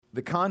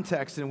The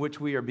context in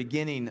which we are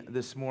beginning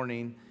this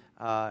morning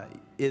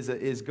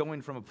is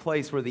going from a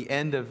place where the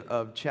end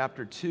of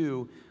chapter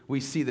 2, we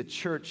see the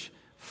church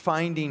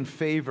finding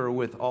favor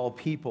with all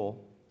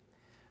people,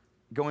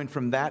 going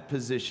from that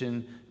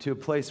position to a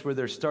place where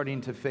they're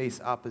starting to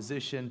face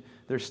opposition,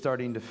 they're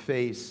starting to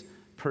face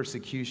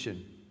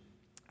persecution.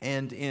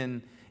 And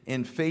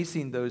in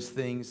facing those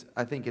things,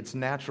 I think it's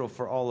natural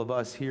for all of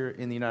us here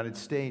in the United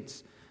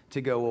States to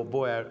go, well,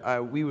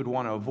 boy, we would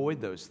want to avoid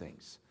those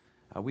things.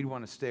 We'd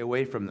want to stay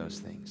away from those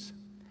things.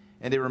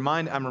 And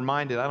I'm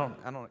reminded,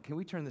 can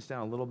we turn this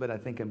down a little bit? I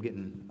think I'm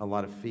getting a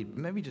lot of feedback.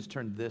 Maybe just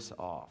turn this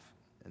off,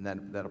 and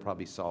that'll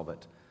probably solve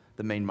it.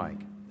 The main mic.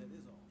 That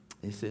is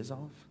off. This is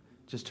off?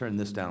 Just turn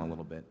this down a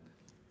little bit.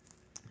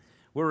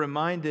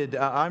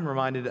 I'm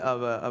reminded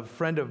of a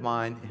friend of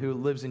mine who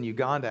lives in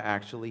Uganda,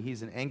 actually.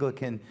 He's an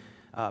Anglican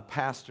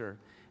pastor,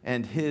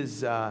 and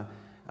his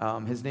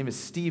name is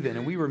Stephen,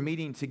 and we were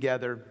meeting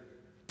together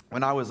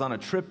when I was on a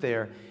trip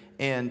there.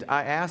 And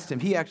I asked him,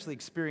 he actually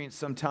experienced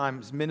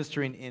sometimes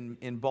ministering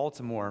in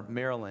Baltimore,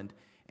 Maryland.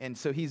 And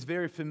so he's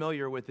very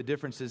familiar with the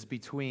differences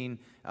between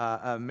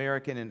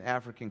American and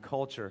African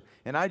culture.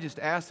 And I just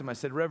asked him, I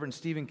said, Reverend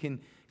Stephen,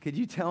 could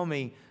you tell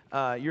me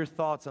your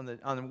thoughts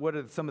on what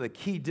are some of the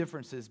key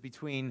differences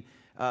between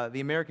the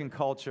American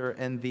culture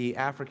and the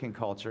African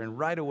culture? And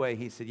right away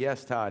he said,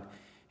 yes, Todd.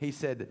 He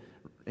said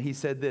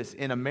this,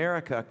 in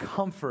America,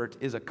 comfort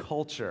is a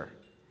culture.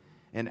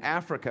 In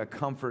Africa,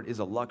 comfort is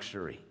a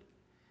luxury.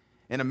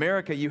 In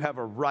America, you have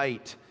a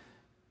right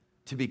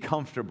to be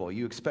comfortable.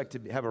 You expect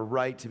to have a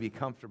right to be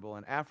comfortable.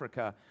 In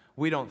Africa,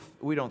 we don't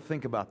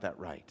think about that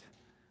right.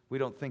 We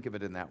don't think of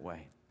it in that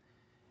way.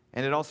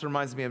 And it also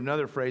reminds me of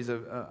another phrase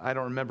of, I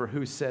don't remember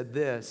who said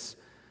this,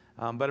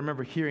 but I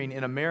remember hearing,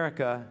 in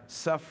America,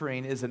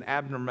 suffering is an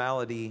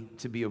abnormality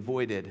to be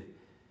avoided.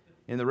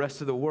 In the rest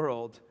of the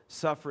world,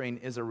 suffering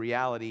is a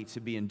reality to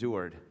be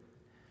endured.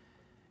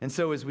 And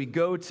so as we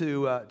go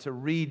to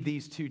read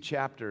these two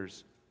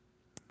chapters,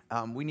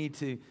 we need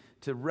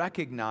to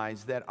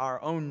recognize that our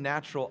own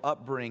natural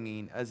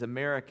upbringing as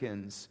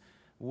Americans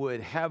would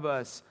have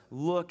us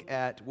look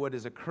at what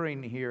is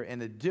occurring here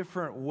in a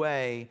different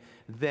way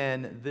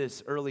than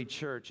this early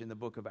church in the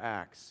book of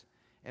Acts.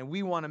 And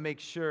we want to make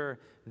sure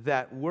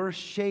that we're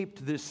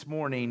shaped this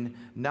morning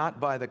not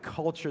by the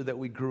culture that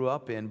we grew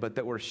up in, but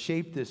that we're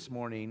shaped this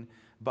morning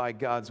by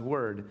God's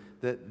Word,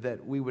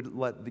 that we would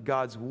let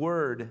God's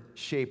Word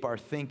shape our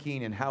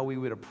thinking and how we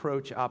would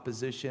approach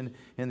opposition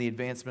in the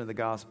advancement of the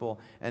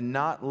gospel, and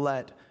not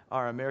let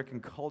our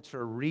American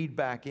culture read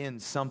back in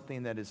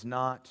something that is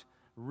not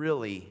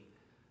really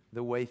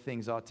the way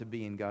things ought to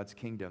be in God's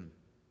kingdom.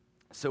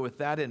 So with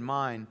that in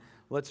mind,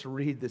 let's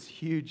read this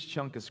huge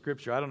chunk of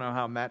Scripture. I don't know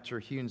how Matt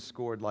Terhune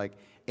scored like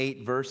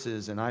 8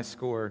 verses, and I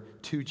score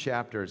 2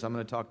 chapters. I'm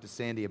going to talk to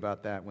Sandy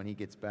about that when he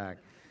gets back.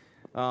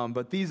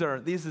 But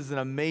this is an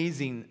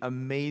amazing,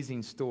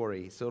 amazing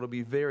story. So it'll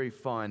be very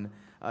fun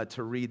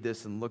to read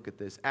this and look at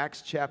this.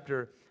 Acts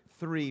chapter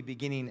 3,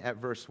 beginning at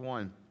verse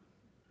 1.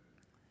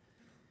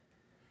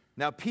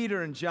 Now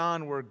Peter and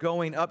John were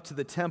going up to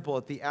the temple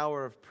at the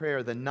hour of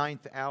prayer, the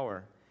 9th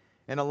hour.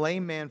 And a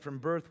lame man from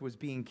birth was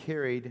being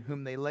carried,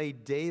 whom they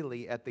laid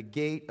daily at the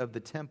gate of the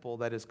temple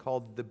that is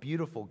called the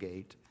Beautiful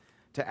Gate,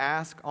 to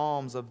ask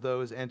alms of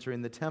those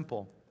entering the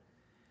temple.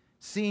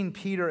 Seeing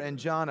Peter and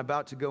John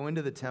about to go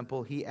into the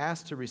temple, he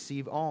asked to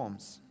receive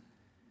alms.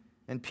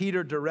 And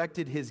Peter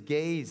directed his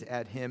gaze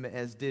at him,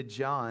 as did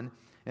John,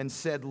 and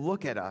said,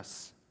 "Look at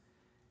us."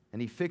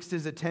 And he fixed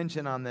his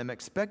attention on them,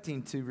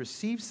 expecting to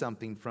receive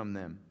something from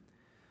them.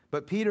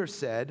 But Peter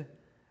said,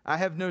 "I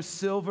have no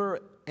silver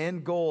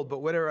and gold,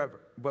 but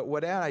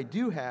what I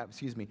do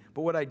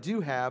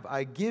have,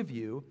 I give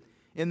you.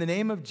 In the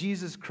name of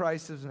Jesus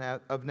Christ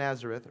of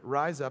Nazareth,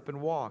 rise up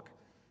and walk."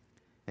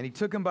 And he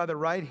took him by the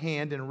right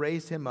hand and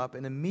raised him up,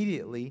 and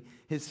immediately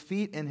his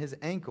feet and his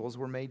ankles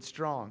were made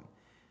strong.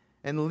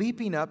 And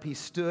leaping up, he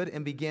stood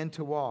and began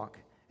to walk,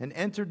 and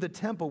entered the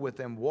temple with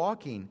them,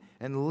 walking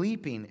and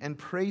leaping and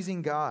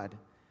praising God.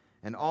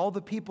 And all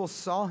the people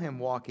saw him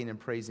walking and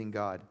praising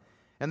God.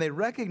 And they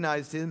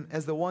recognized him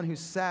as the one who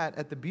sat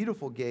at the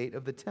Beautiful Gate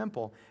of the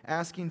temple,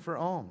 asking for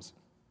alms.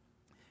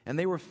 And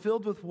they were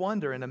filled with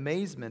wonder and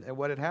amazement at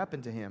what had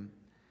happened to him.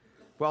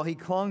 While he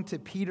clung to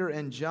Peter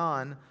and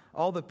John,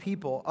 all the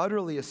people,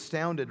 utterly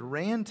astounded,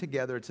 ran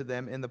together to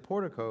them in the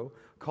portico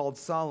called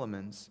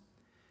Solomon's.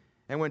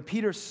 And when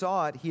Peter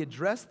saw it, he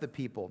addressed the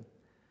people,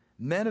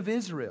 "Men of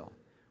Israel,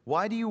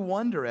 why do you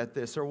wonder at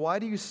this, or why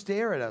do you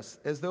stare at us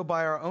as though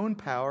by our own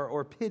power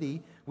or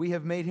pity we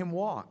have made him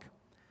walk?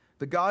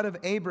 The God of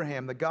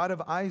Abraham, the God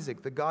of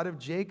Isaac, the God of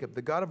Jacob,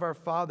 the God of our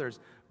fathers,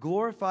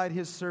 glorified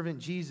his servant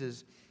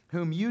Jesus,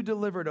 whom you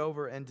delivered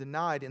over and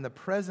denied in the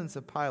presence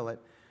of Pilate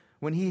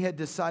when he had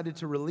decided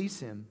to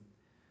release him.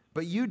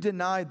 But you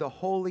denied the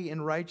holy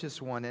and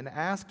righteous one and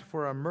asked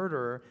for a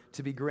murderer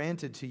to be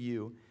granted to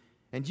you.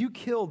 And you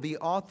killed the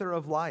author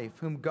of life,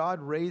 whom God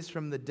raised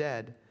from the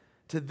dead.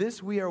 To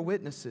this we are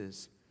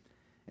witnesses.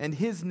 And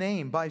his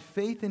name, by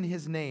faith in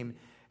his name,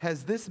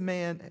 has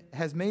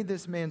made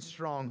this man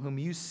strong, whom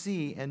you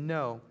see and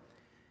know.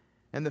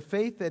 And the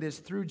faith that is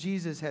through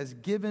Jesus has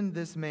given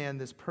this man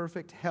this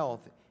perfect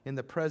health in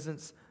the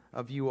presence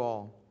of you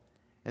all.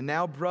 And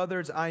now,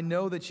 brothers, I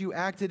know that you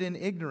acted in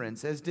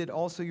ignorance, as did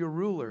also your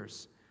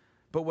rulers.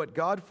 But what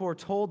God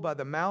foretold by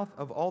the mouth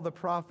of all the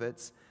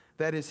prophets,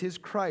 that is, his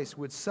Christ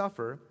would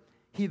suffer,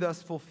 he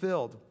thus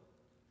fulfilled.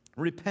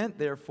 Repent,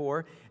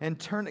 therefore, and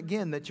turn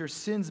again, that your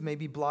sins may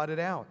be blotted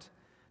out,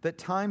 that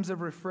times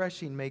of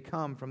refreshing may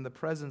come from the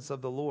presence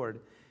of the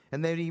Lord,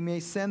 and that he may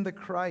send the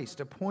Christ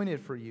appointed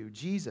for you,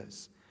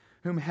 Jesus,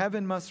 whom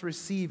heaven must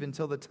receive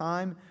until the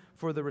time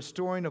for the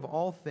restoring of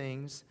all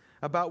things,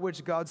 about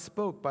which God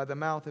spoke by the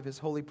mouth of his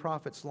holy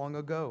prophets long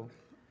ago.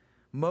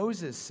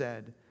 Moses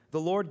said,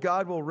 the Lord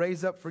God will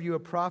raise up for you a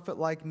prophet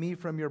like me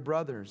from your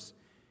brothers.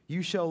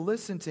 You shall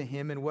listen to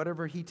him in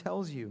whatever he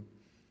tells you.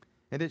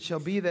 And it shall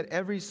be that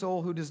every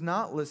soul who does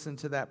not listen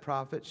to that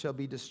prophet shall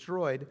be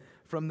destroyed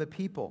from the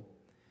people.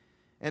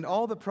 And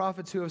all the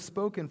prophets who have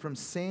spoken from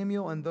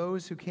Samuel and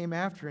those who came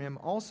after him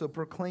also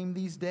proclaim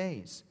these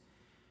days.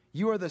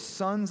 You are the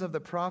sons of the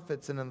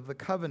prophets and of the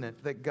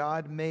covenant that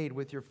God made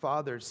with your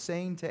fathers,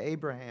 saying to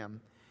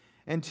Abraham,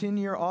 and in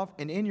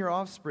your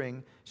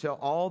offspring shall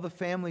all the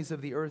families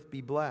of the earth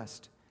be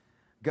blessed.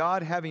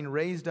 God, having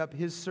raised up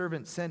his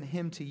servant, sent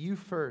him to you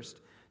first,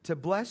 to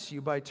bless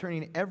you by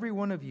turning every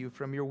one of you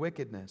from your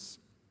wickedness.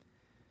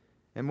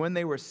 And when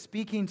they were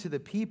speaking to the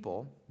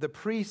people, the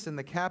priests and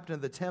the captain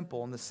of the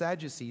temple and the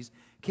Sadducees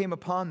came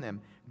upon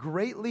them,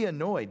 greatly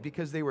annoyed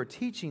because they were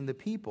teaching the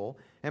people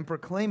and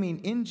proclaiming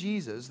in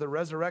Jesus the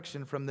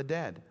resurrection from the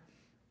dead.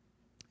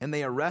 And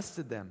they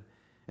arrested them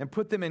and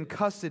put them in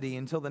custody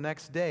until the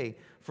next day,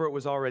 for it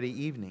was already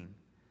evening.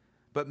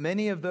 But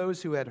many of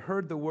those who had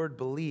heard the word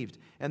believed,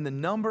 and the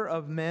number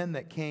of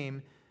men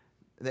came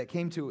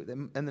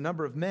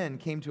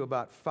to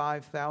about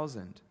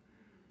 5,000.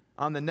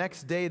 On the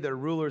next day, their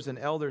rulers and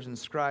elders and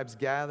scribes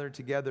gathered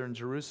together in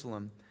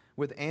Jerusalem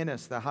with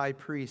Annas the high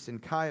priest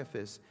and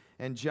Caiaphas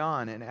and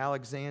John and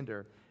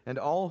Alexander and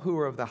all who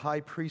were of the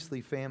high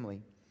priestly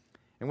family.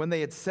 And when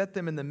they had set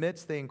them in the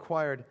midst, they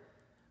inquired,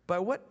 by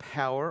what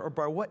power or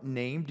by what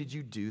name did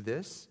you do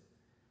this?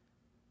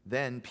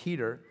 Then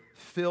Peter,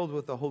 filled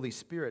with the Holy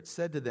Spirit,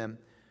 said to them,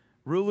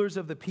 rulers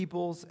of the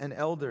peoples and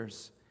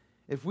elders,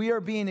 if we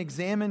are being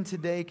examined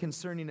today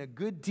concerning a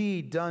good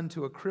deed done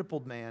to a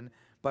crippled man,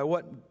 by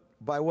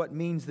what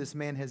means this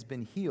man has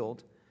been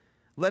healed,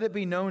 let it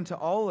be known to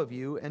all of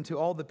you and to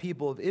all the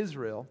people of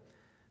Israel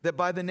that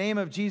by the name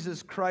of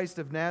Jesus Christ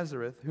of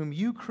Nazareth, whom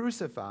you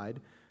crucified,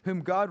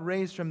 whom God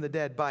raised from the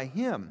dead, by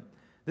him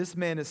this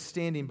man is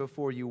standing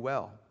before you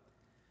well.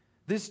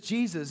 This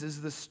Jesus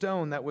is the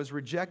stone that was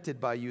rejected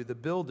by you, the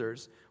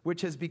builders,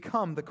 which has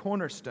become the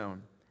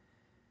cornerstone.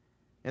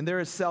 And there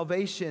is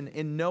salvation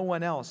in no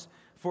one else,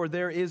 for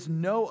there is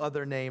no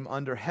other name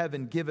under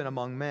heaven given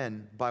among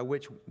men by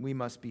which we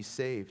must be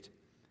saved.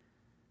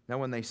 Now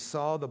when they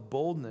saw the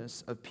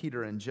boldness of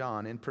Peter and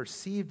John and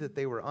perceived that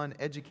they were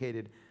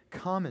uneducated,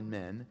 common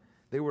men,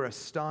 they were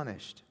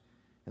astonished,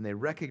 and they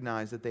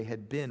recognized that they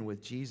had been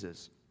with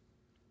Jesus.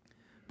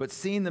 But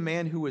seeing the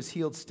man who was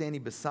healed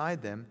standing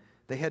beside them,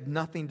 they had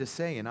nothing to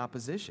say in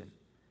opposition.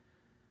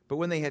 But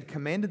when they had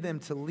commanded them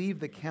to leave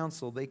the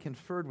council, they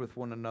conferred with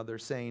one another,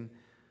 saying,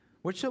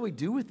 what shall we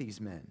do with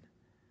these men?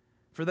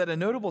 For that a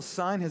notable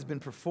sign has been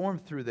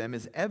performed through them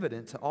is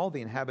evident to all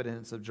the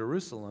inhabitants of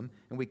Jerusalem,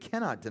 and we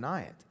cannot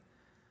deny it.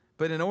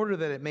 But in order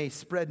that it may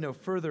spread no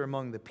further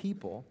among the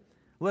people,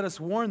 let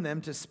us warn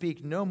them to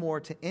speak no more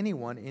to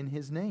anyone in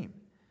his name.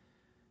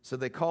 So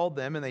they called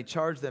them, and they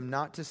charged them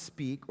not to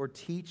speak or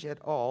teach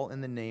at all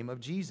in the name of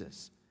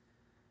Jesus.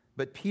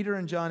 But Peter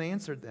and John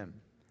answered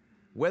them,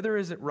 whether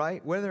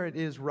it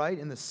is right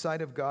in the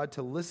sight of God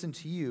to listen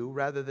to you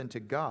rather than to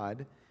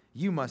God,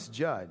 you must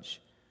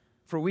judge.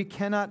 For we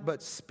cannot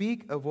but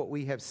speak of what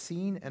we have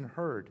seen and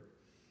heard.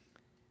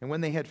 And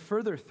when they had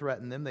further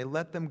threatened them, they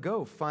let them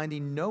go,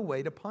 finding no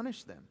way to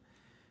punish them,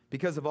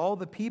 because of all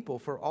the people,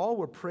 for all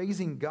were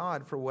praising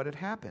God for what had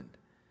happened.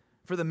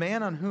 For the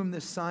man on whom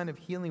this sign of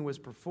healing was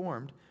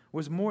performed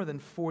was more than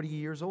 40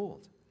 years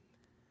old.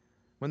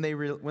 When they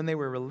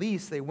were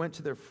released, they went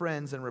to their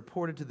friends and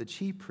reported to the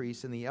chief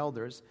priests and the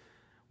elders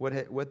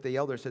what the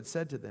elders had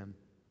said to them.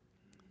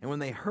 And when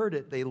they heard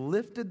it, they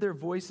lifted their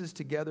voices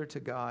together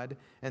to God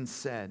and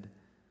said,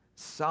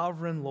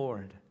 Sovereign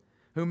Lord,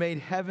 who made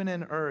heaven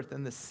and earth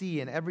and the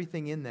sea and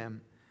everything in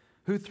them,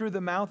 who through the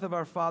mouth of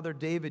our father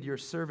David, your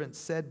servant,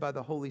 said by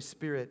the Holy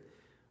Spirit,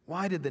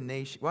 why did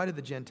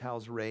the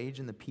Gentiles rage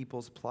and the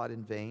peoples plot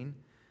in vain?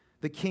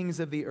 The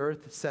kings of the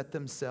earth set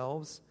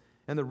themselves,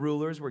 and the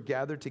rulers were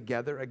gathered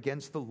together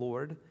against the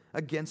Lord,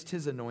 against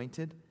his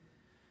anointed.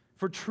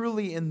 For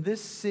truly in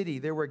this city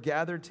there were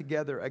gathered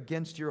together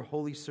against your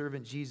holy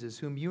servant Jesus,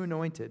 whom you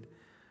anointed,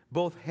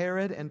 both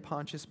Herod and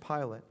Pontius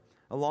Pilate,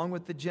 along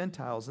with the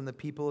Gentiles and the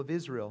people of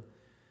Israel,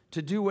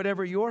 to do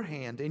whatever your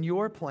hand and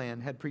your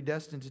plan had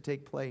predestined to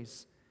take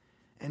place.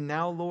 And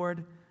now,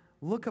 Lord,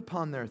 look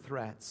upon their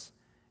threats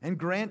And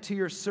grant to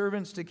your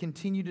servants to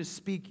continue to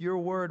speak your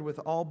word with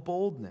all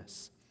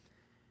boldness,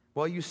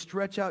 while you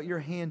stretch out your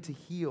hand to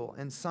heal,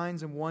 and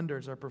signs and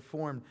wonders are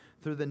performed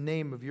through the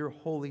name of your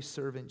holy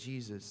servant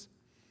Jesus."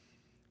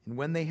 And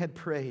when they had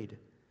prayed,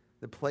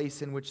 the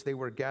place in which they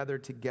were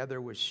gathered together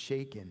was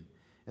shaken,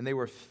 and they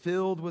were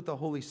filled with the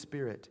Holy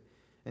Spirit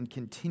and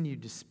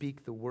continued to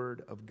speak the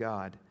word of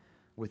God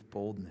with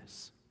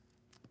boldness.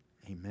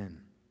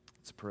 Amen.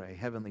 Let's pray.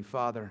 Heavenly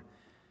Father,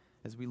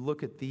 as we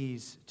look at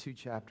these 2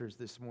 chapters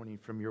this morning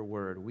from your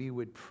word, we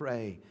would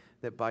pray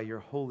that by your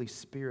Holy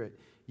Spirit,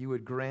 you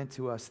would grant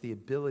to us the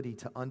ability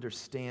to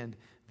understand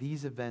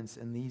these events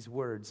and these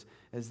words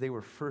as they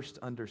were first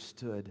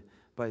understood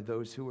by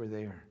those who were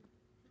there.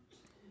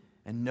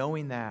 And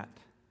knowing that,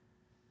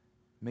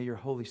 may your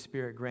Holy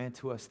Spirit grant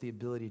to us the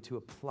ability to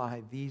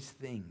apply these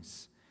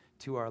things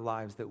to our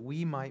lives, that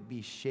we might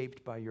be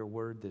shaped by your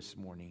word this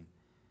morning,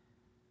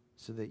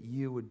 so that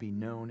you would be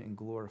known and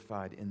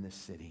glorified in this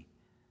city.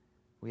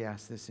 We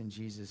ask this in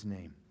Jesus'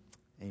 name.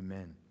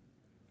 Amen.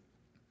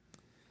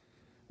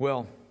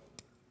 Well,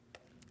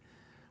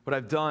 what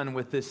I've done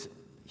with this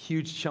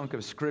huge chunk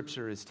of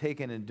Scripture is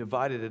taken and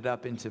divided it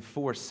up into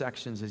 4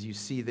 sections, as you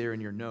see there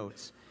in your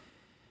notes.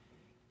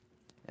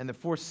 And the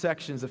 4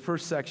 sections, the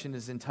first section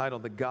is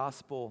entitled, "The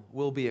Gospel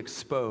Will Be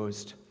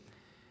Exposed."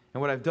 And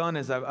what I've done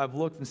is I've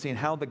looked and seen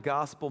how the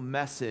gospel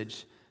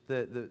message,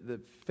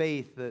 the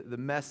faith, the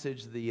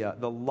message,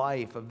 the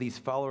life of these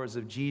followers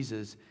of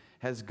Jesus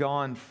has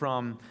gone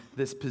from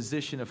this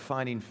position of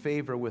finding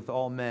favor with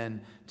all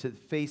men to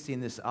facing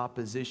this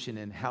opposition,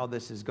 and how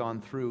this has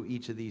gone through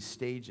each of these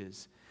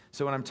stages.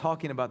 So when I'm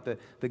talking about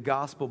the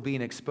gospel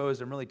being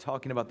exposed, I'm really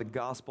talking about the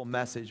gospel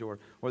message or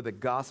the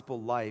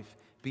gospel life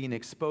being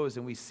exposed.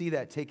 And we see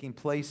that taking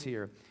place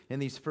here in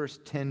these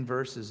first 10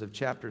 verses of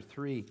chapter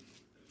 3.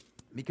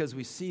 Because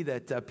we see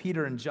that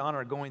Peter and John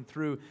are going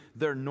through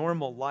their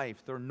normal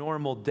life, their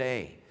normal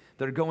day.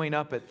 They're going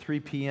up at 3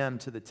 p.m.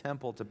 to the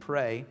temple to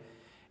pray.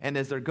 And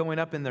as they're going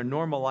up in their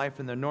normal life,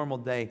 in their normal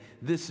day,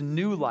 this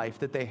new life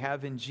that they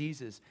have in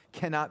Jesus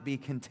cannot be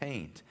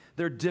contained.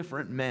 They're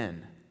different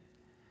men.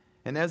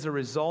 And as a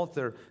result,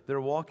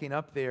 they're walking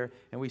up there,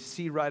 and we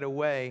see right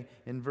away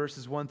in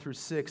verses 1 through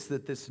 6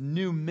 that this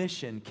new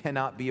mission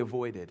cannot be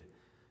avoided.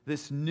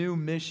 This new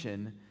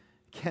mission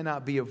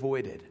cannot be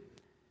avoided.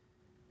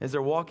 As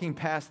they're walking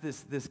past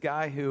this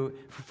guy who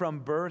from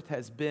birth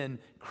has been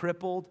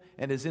crippled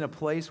and is in a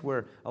place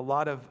where a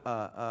lot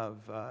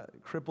of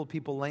crippled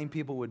people, lame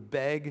people would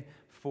beg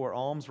for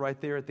alms right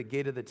there at the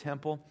gate of the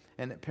temple.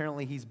 And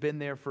apparently he's been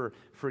there for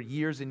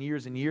years and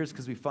years and years,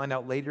 because we find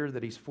out later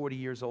that he's 40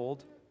 years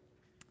old.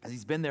 As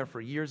he's been there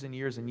for years and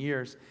years and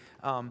years,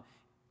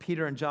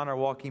 Peter and John are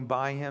walking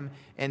by him,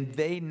 and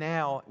they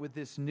now, with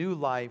this new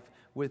life,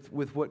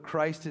 with what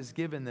Christ has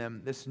given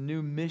them, this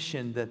new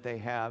mission that they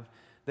have,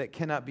 that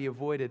cannot be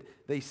avoided,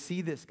 they see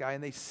this guy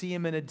and they see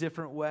him in a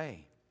different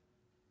way.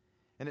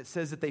 And it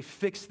says that they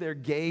fix their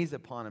gaze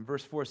upon him.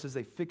 Verse 4 says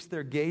they fix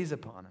their gaze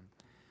upon him.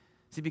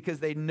 See,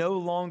 because they no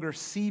longer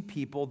see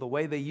people the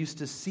way they used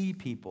to see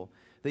people.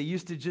 They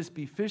used to just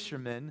be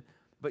fishermen,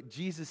 but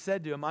Jesus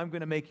said to him, "I'm going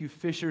to make you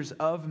fishers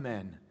of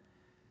men."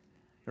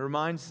 It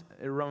reminds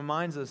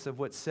us of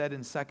what's said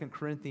in 2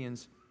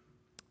 Corinthians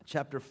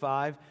chapter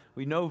 5.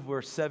 We know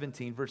verse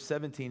 17. Verse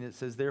 17, it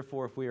says,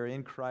 "Therefore, if we are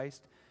in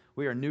Christ,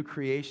 we are new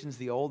creations.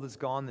 The old is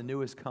gone, the new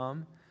has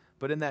come."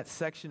 But in that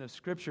section of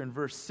Scripture, in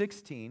verse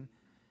 16,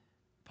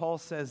 Paul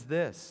says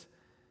this,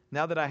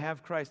 "Now that I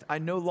have Christ, I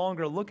no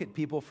longer look at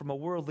people from a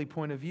worldly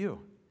point of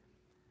view.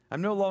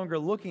 I'm no longer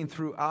looking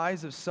through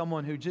eyes of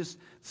someone who just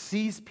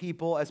sees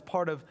people as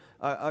part of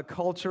a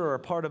culture or a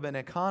part of an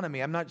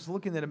economy. I'm not just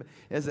looking at them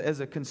as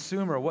a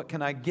consumer. What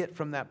can I get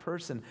from that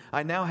person?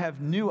 I now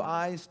have new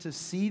eyes to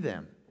see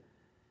them.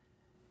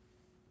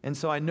 And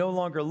so I no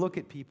longer look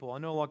at people. I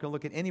no longer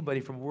look at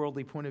anybody from a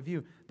worldly point of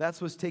view." That's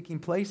what's taking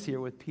place here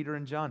with Peter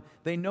and John.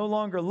 They no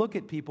longer look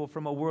at people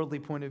from a worldly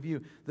point of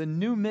view. The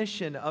new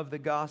mission of the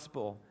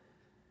gospel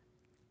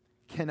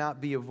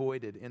cannot be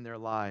avoided in their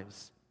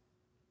lives.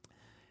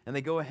 And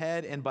they go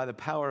ahead, and by the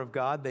power of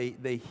God,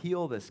 they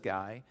heal this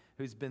guy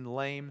who's been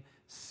lame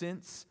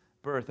since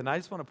birth. And I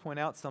just want to point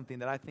out something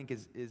that I think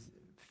is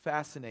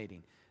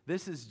fascinating.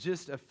 This is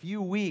just a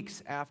few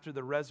weeks after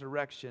the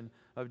resurrection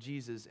of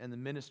Jesus and the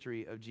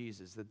ministry of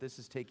Jesus that this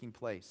is taking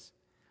place.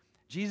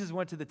 Jesus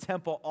went to the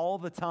temple all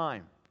the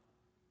time.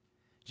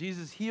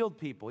 Jesus healed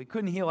people. He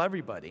couldn't heal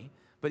everybody,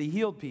 but he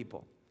healed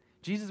people.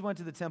 Jesus went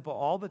to the temple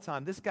all the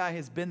time. This guy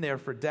has been there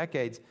for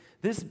decades.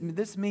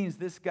 This means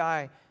this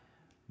guy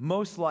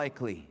most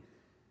likely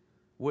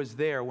was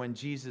there when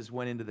Jesus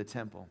went into the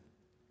temple.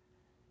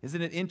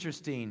 Isn't it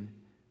interesting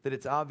that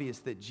it's obvious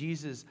that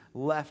Jesus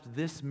left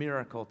this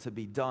miracle to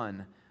be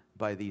done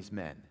by these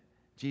men?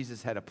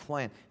 Jesus had a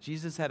plan.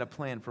 Jesus had a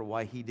plan for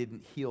why he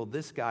didn't heal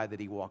this guy that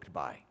he walked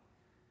by.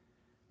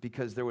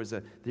 Because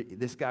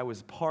this guy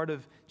was part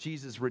of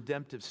Jesus'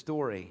 redemptive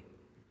story,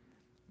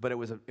 but it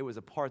was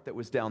a part that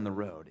was down the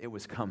road. It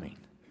was coming.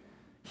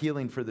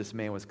 Healing for this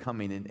man was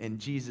coming, and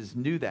Jesus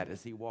knew that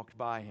as he walked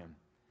by him.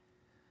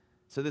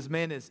 So this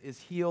man is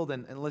healed,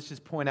 and let's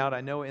just point out,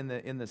 I know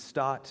in the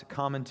Stott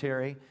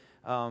commentary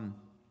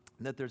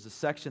that there's a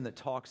section that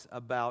talks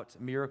about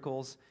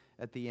miracles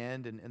at the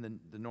end and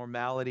the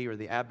normality or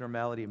the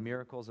abnormality of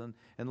miracles. And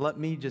let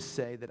me just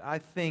say that I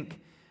think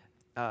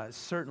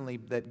certainly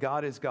that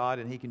God is God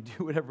and He can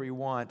do whatever He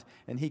wants,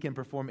 and He can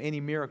perform any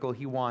miracle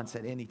He wants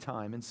at any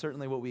time. And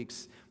certainly what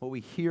we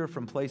hear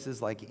from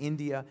places like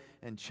India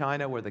and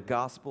China, where the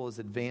gospel is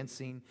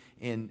advancing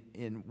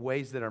in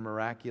ways that are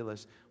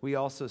miraculous, we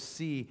also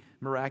see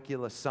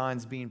miraculous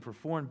signs being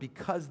performed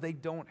because they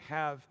don't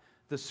have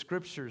the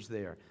scriptures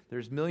there.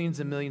 There's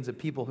millions and millions of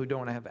people who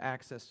don't have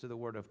access to the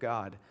Word of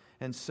God.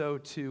 And so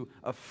to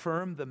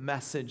affirm the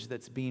message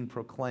that's being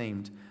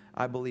proclaimed,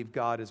 I believe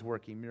God is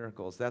working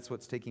miracles. That's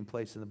what's taking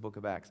place in the book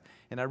of Acts.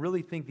 And I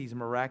really think these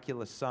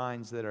miraculous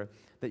signs that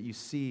you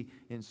see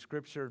in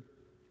Scripture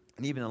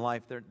and even in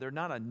life, they're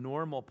not a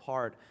normal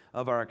part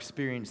of our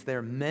experience.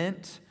 They're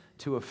meant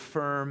to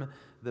affirm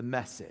the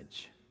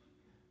message.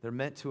 They're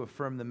meant to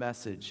affirm the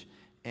message.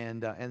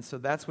 And so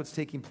that's what's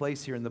taking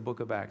place here in the book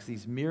of Acts.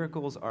 These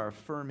miracles are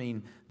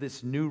affirming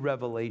this new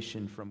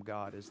revelation from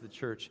God as the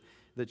church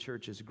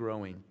is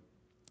growing.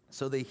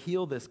 So they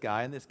heal this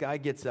guy, and this guy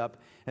gets up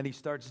and he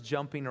starts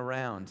jumping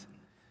around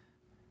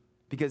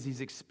because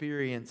he's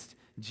experienced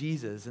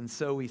Jesus. And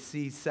so we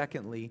see,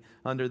 secondly,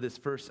 under this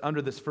first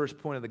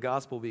point of the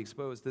gospel be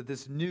exposed, that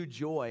this new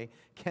joy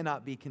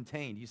cannot be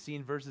contained. You see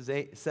in verses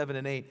 7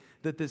 and 8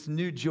 that this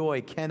new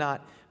joy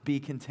cannot be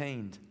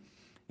contained.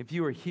 If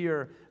you were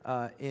here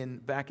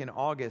back in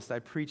August, I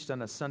preached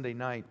on a Sunday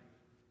night,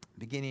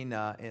 beginning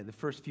in the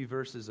first few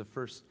verses of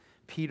 1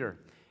 Peter.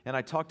 And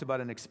I talked about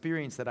an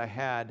experience that I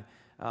had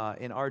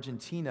in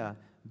Argentina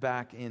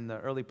back in the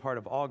early part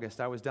of August.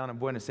 I was down in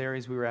Buenos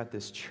Aires. We were at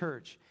this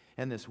church,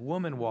 and this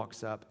woman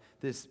walks up,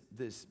 this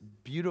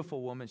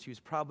beautiful woman. She was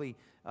probably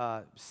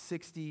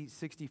 60,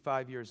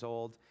 65 years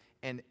old,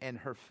 and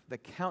the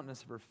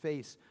countenance of her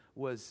face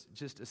was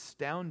just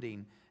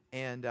astounding.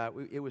 And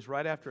it was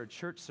right after a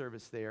church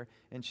service there,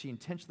 and she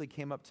intentionally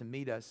came up to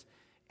meet us,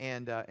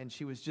 and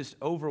she was just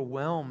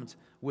overwhelmed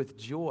with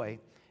joy.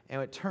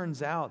 And it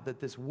turns out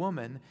that this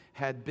woman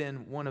had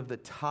been one of the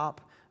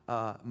top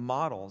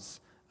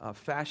models,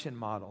 fashion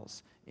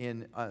models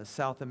in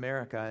South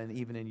America and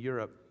even in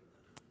Europe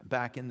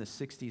back in the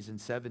 60s and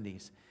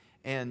 70s.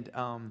 And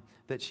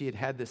that she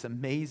had this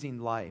amazing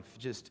life,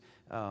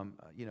 the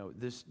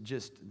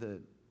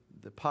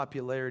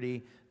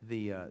popularity,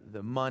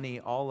 the money,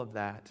 all of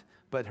that.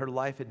 But her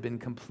life had been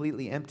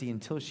completely empty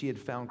until she had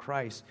found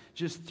Christ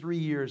just 3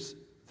 years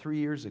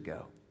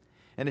ago.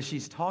 And as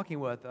she's talking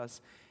with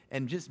us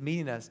and just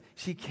meeting us,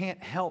 she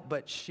can't help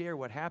but share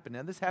what happened.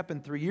 Now, this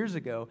happened 3 years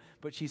ago,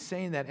 but she's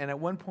saying that. And at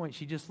one point,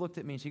 she just looked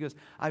at me and she goes,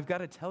 "I've got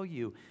to tell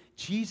you,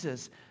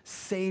 Jesus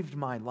saved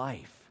my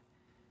life."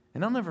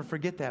 And I'll never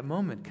forget that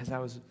moment because I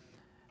was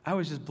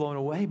just blown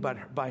away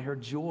by her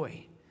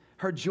joy.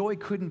 Her joy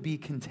couldn't be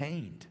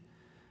contained.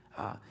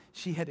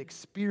 She had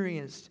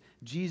experienced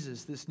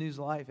Jesus, this new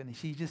life, and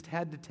she just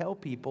had to tell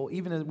people,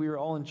 even as we were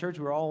all in church,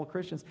 we were all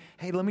Christians,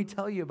 "Hey, let me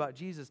tell you about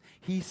Jesus.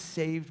 He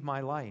saved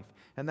my life."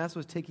 And that's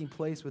what's taking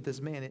place with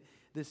this man.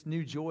 This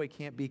new joy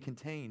can't be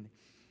contained.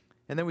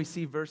 And then we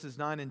see verses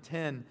 9 and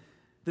 10,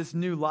 this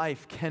new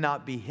life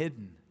cannot be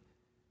hidden.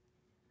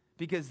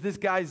 Because this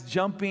guy's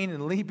jumping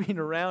and leaping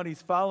around.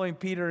 He's following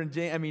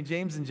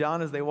James and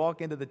John as they walk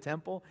into the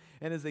temple.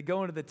 And as they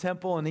go into the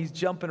temple and he's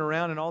jumping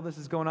around and all this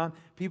is going on,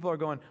 people are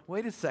going,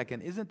 "Wait a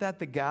second, isn't that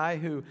the guy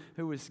who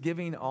was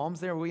giving alms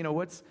there? Well,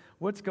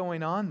 what's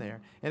going on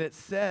there?" And it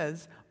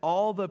says,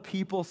 all the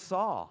people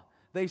saw.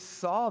 They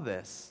saw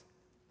this.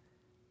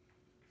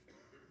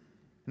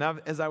 Now,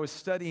 as I was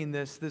studying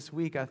this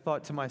week, I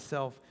thought to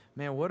myself,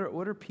 man, what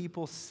are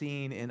people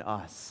seeing in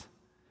us?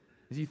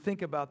 As you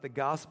think about the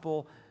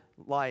gospel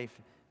life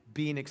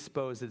being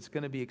exposed, it's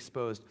going to be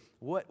exposed.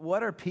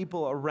 What are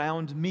people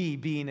around me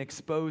being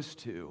exposed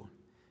to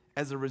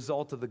as a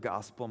result of the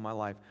gospel in my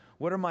life?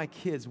 What are my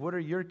kids? What are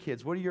your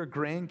kids? What are your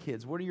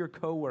grandkids? What are your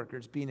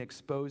coworkers being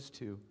exposed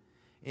to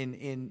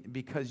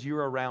because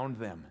you're around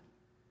them?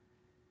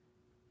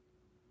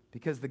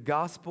 Because the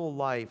gospel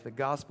life, the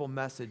gospel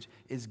message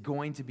is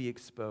going to be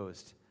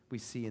exposed, we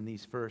see in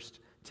these first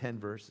 10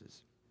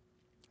 verses.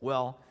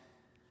 Well,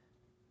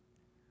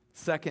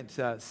 second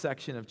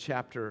section of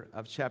chapter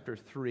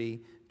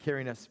 3,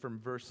 carrying us from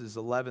verses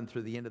 11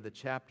 through the end of the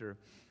chapter,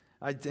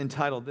 I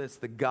entitled this,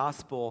 "The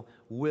Gospel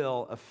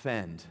Will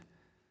Offend."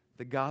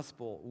 The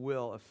gospel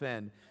will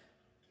offend.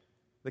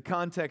 The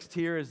context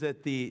here is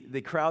that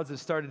the crowds have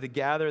started to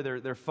gather.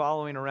 They're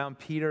following around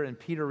Peter, and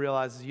Peter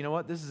realizes, you know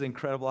what? This is an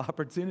incredible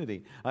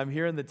opportunity. I'm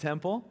here in the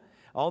temple.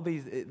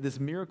 This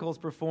miracle is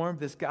performed.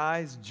 This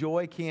guy's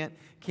joy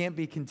can't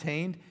be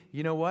contained.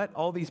 You know what?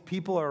 All these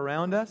people are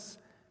around us.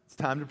 It's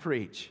time to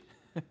preach.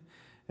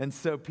 And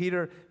so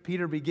Peter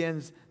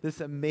begins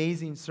this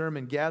amazing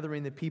sermon,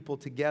 gathering the people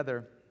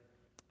together.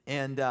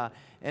 And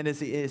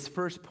his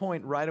first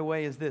point right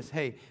away is this: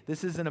 hey,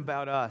 this isn't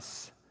about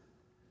us.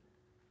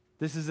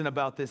 This isn't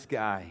about this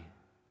guy.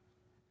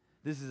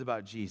 This is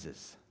about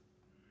Jesus.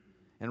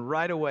 And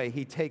right away,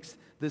 he takes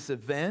this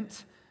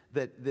event,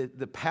 that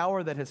the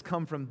power that has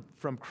come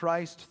from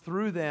Christ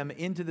through them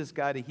into this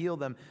guy to heal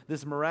them,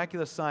 this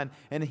miraculous sign,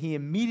 and he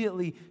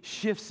immediately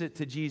shifts it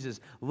to Jesus.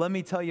 Let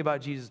me tell you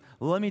about Jesus.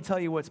 Let me tell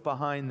you what's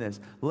behind this.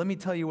 Let me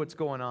tell you what's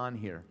going on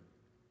here.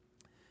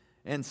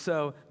 And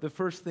so the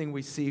first thing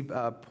we see,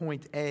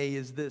 point A,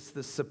 is this: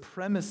 the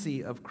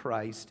supremacy of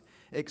Christ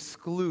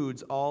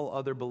excludes all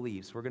other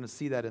beliefs. We're going to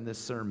see that in this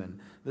sermon.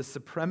 The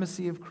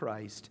supremacy of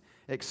Christ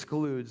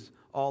excludes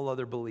all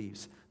other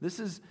beliefs. This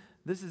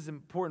is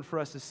important for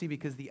us to see,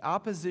 because the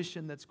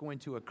opposition that's going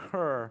to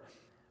occur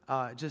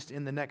just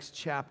in the next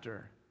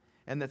chapter,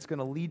 and that's going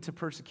to lead to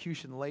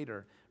persecution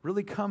later,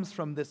 really comes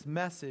from this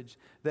message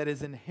that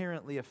is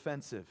inherently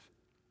offensive.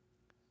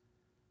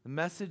 The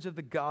message of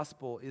the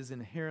gospel is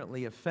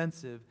inherently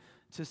offensive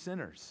to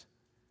sinners,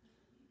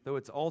 though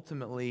it's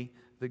ultimately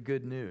the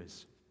good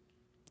news.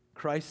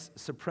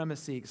 Christ's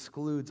supremacy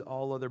excludes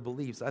all other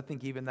beliefs. I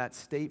think even that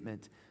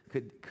statement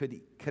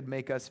could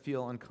make us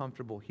feel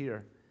uncomfortable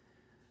here.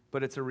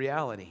 But it's a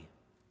reality.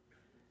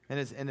 And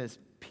as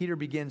Peter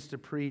begins to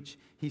preach,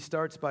 he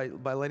starts by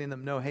letting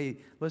them know, hey,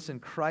 listen,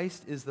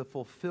 Christ is the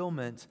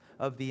fulfillment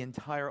of the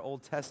entire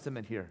Old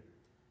Testament here.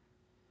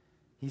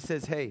 He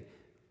says, hey,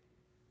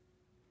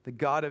 the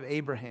God of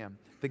Abraham,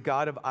 the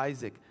God of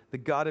Isaac, the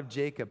God of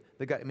Jacob,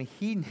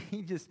 he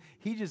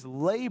just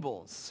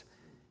labels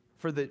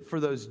for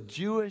those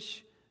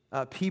Jewish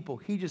people,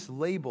 he just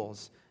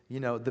labels,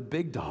 the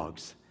big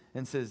dogs,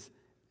 and says,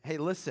 hey,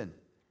 listen,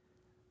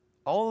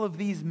 all of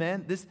these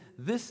men,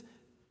 this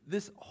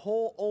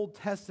whole Old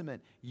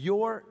Testament,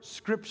 your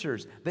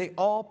scriptures, they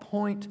all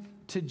point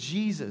to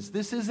Jesus.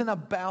 This isn't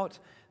about,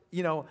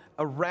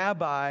 a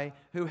rabbi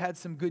who had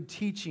some good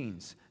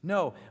teachings.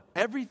 No,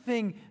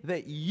 everything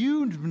that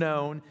you've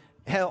known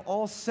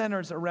all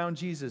centers around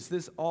Jesus.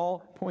 This all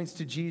points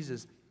to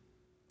Jesus.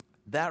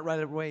 That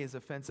right away is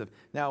offensive.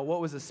 Now,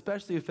 what was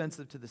especially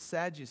offensive to the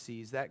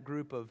Sadducees, that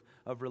group of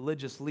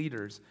religious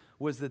leaders,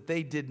 was that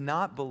they did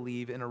not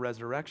believe in a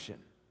resurrection.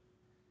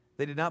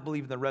 They did not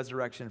believe in the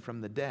resurrection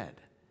from the dead.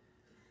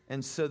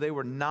 And so they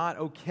were not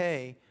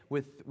okay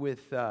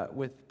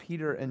with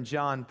Peter and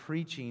John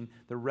preaching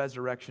the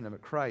resurrection of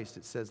Christ,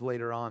 it says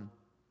later on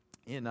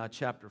in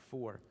chapter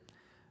 4.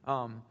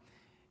 And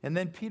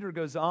then Peter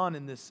goes on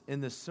in this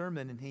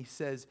sermon, and he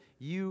says,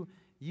 you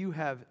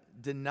have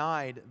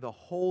denied the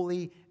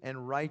holy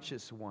and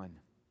righteous one,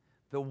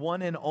 the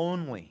one and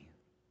only.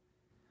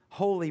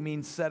 Holy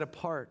means set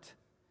apart.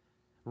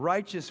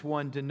 Righteous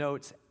one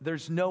denotes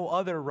there's no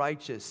other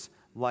righteous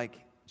like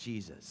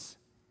Jesus.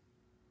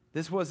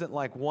 This wasn't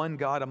like one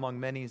God among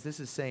many. This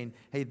is saying,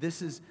 hey,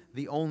 this is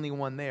the only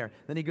one there.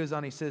 Then he goes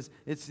on, he says,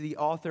 it's the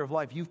author of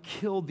life. You've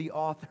killed the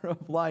author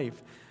of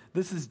life.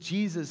 This is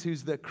Jesus,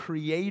 who's the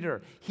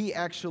creator. He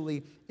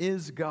actually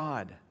is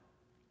God.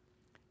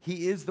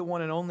 He is the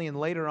one and only. And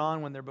later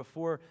on, when they're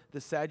before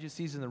the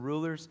Sadducees and the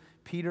rulers,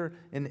 Peter,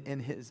 in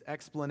his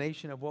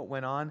explanation of what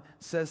went on,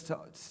 says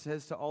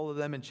to all of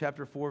them in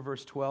chapter 4,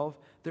 verse 12,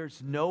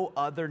 there's no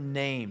other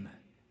name.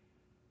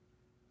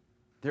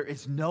 There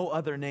is no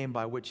other name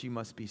by which you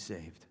must be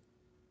saved.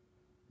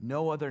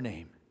 No other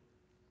name.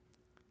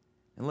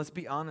 And let's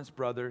be honest,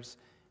 brothers,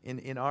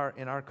 in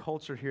our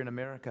culture here in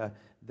America,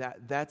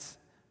 that's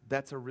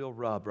a real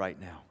rub right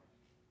now.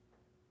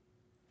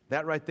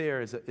 That right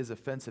there is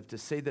offensive, to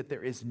say that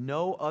there is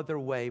no other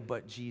way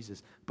but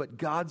Jesus. But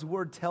God's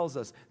word tells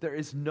us there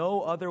is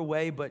no other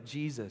way but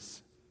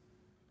Jesus.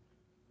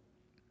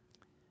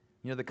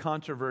 The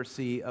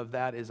controversy of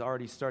that is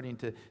already starting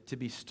to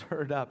be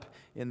stirred up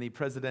in the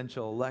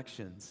presidential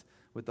elections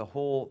with the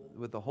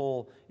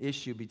whole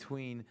issue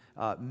between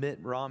Mitt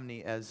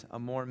Romney as a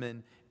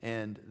Mormon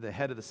and the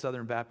head of the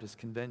Southern Baptist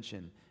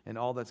Convention and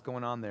all that's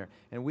going on there.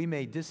 And we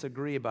may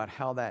disagree about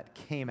how that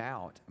came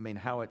out. I mean,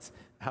 how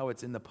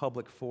it's in the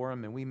public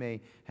forum, and we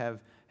may have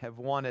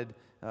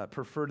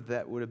preferred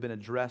that would have been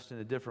addressed in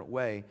a different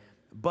way.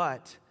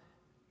 But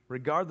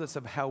regardless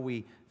of how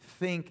we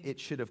think it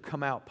should have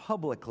come out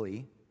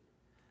publicly,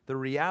 the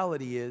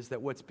reality is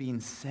that what's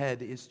being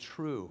said is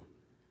true.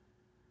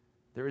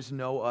 There is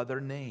no other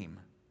name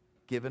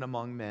given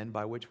among men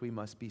by which we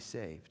must be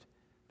saved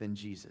than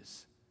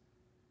Jesus.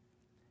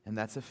 And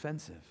that's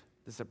offensive.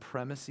 The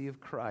supremacy of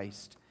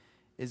Christ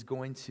is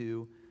going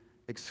to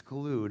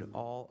exclude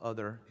all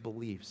other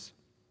beliefs.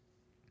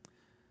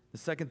 The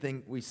second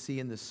thing we see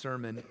in this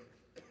sermon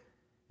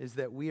is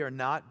that we are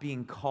not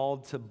being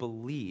called to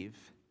believe,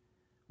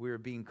 we are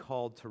being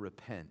called to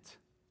repent.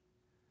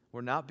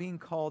 We're not being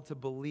called to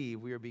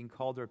believe, we are being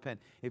called to repent.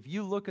 If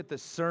you look at the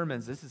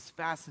sermons, this is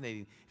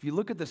fascinating. If you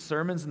look at the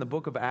sermons in the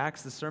book of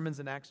Acts, the sermons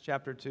in Acts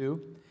chapter 2,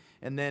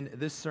 and then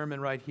this sermon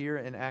right here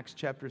in Acts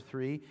chapter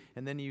 3,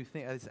 and then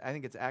I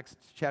think it's Acts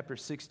chapter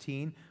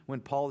 16, when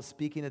Paul is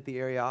speaking at the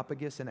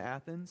Areopagus in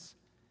Athens,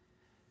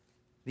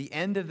 the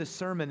end of the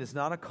sermon is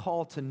not a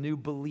call to new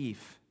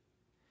belief.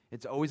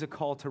 It's always a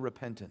call to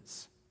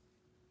repentance.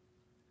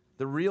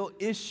 The real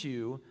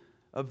issue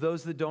of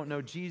those that don't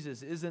know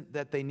Jesus isn't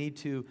that they need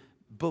to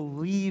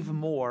believe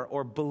more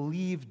or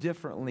believe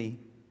differently.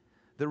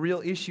 The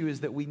real issue is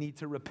that we need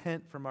to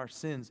repent from our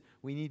sins.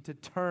 We need to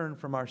turn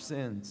from our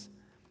sins.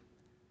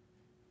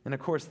 And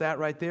of course, that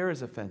right there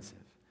is offensive.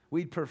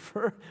 We'd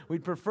prefer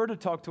to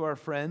talk to our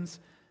friends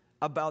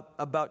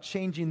about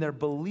changing their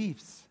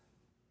beliefs.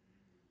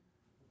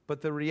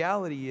 But the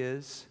reality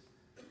is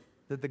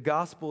that the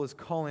gospel is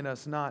calling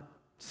us not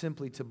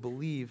simply to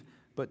believe,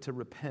 but to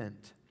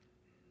repent.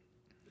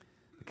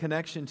 The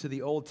connection to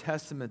the Old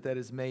Testament that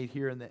is made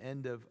here in the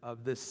end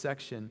of this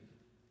section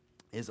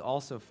is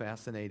also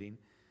fascinating,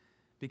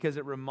 because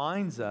it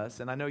reminds us,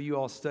 and I know you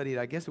all studied,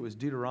 I guess it was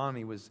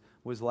Deuteronomy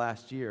was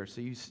last year,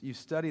 so you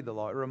studied the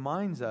law. It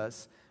reminds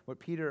us, what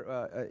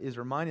Peter is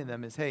reminding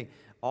them is, hey,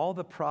 all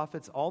the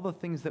prophets, all the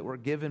things that were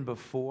given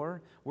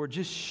before were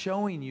just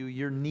showing you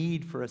your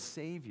need for a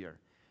Savior.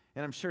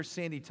 And I'm sure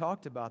Sandy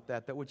talked about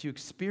that what you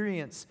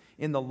experience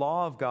in the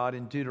law of God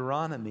in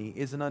Deuteronomy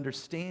is an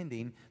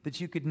understanding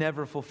that you could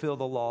never fulfill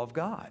the law of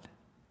God.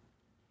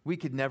 We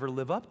could never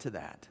live up to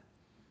that.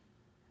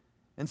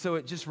 And so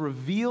it just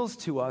reveals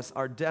to us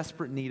our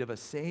desperate need of a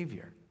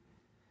Savior.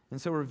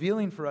 And so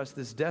revealing for us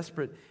this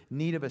desperate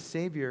need of a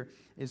Savior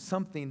is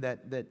something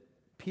that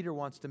Peter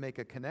wants to make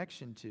a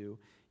connection to.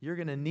 You're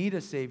going to need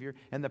a Savior,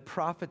 and the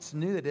prophets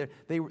knew that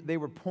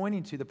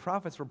the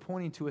prophets were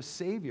pointing to a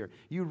Savior.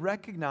 You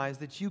recognize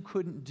that you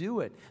couldn't do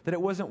it, that it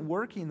wasn't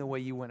working the way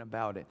you went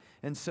about it.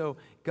 And so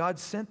God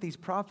sent these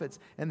prophets,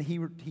 and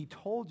He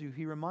told you,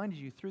 He reminded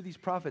you through these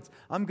prophets,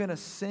 I'm going to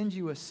send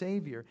you a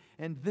Savior,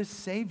 and this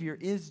Savior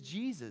is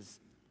Jesus.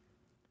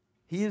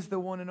 He is the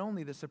one and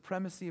only, the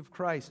supremacy of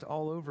Christ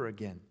all over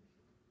again.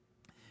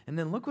 And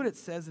then look what it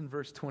says in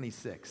verse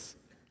 26.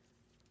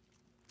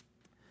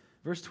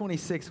 Verse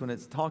 26, when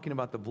it's talking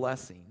about the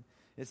blessing,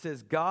 it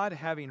says, God,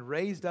 having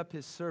raised up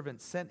His servant,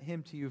 sent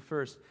him to you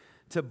first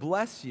to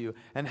bless you.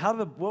 And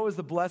what was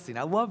the blessing?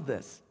 I love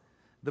this.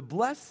 The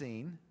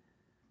blessing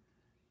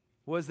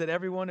was that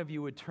every one of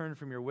you would turn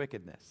from your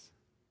wickedness.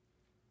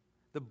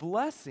 The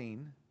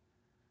blessing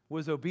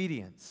was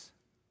obedience.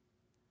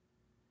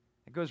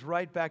 It goes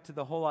right back to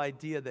the whole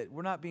idea that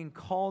we're not being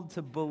called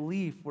to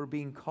belief, we're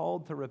being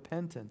called to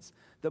repentance.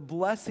 The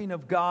blessing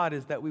of God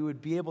is that we would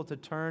be able to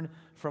turn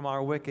from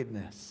our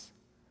wickedness.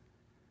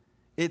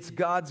 It's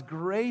God's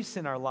grace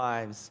in our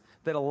lives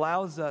that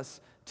allows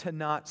us to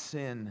not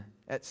sin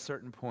at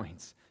certain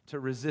points, to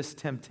resist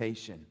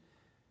temptation,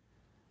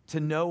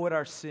 to know what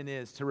our sin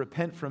is, to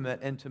repent from it,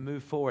 and to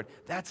move forward.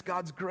 That's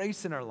God's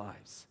grace in our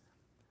lives.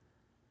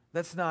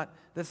 That's not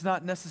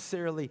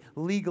necessarily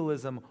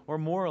legalism or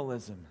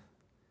moralism.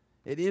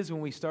 It is when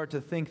we start to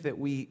think that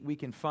we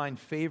can find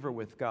favor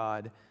with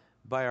God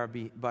by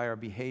our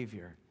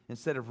behavior.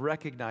 Instead of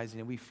recognizing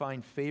it, we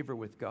find favor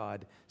with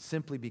God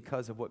simply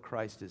because of what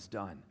Christ has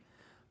done.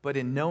 But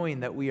in knowing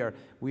that we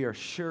are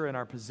sure in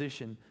our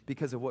position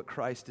because of what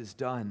Christ has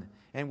done,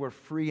 and we're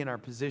free in our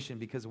position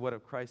because of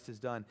what Christ has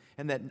done,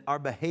 and that our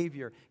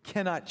behavior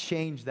cannot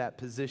change that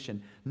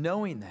position,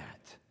 knowing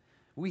that,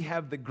 we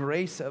have the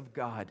grace of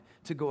God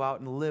to go out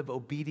and live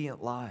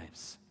obedient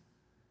lives.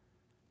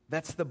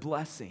 That's the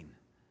blessing.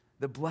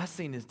 The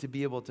blessing is to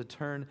be able to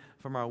turn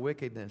from our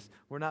wickedness.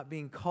 We're not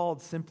being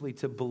called simply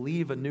to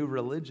believe a new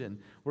religion.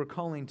 We're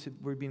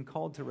being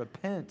called to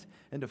repent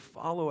and to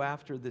follow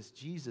after this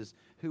Jesus,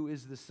 who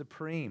is the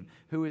supreme,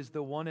 who is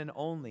the one and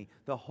only,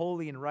 the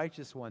holy and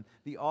righteous one,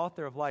 the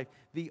author of life,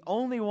 the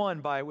only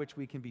one by which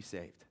we can be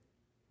saved.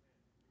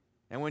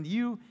 And when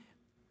you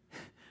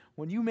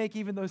make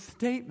even those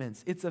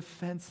statements, it's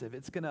offensive.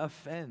 It's going to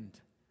offend.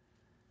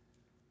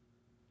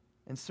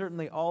 And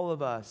certainly all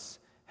of us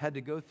had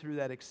to go through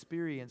that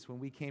experience when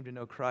we came to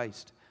know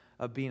Christ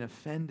of being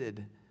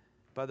offended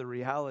by the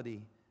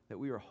reality that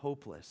we are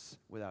hopeless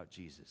without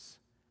Jesus.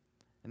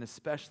 And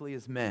especially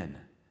as men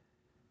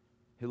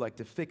who like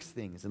to fix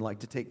things and like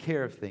to take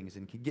care of things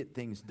and can get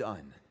things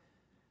done,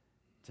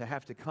 to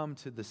have to come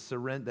to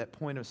that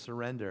point of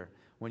surrender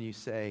when you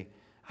say,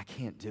 I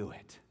can't do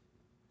it.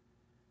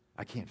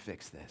 I can't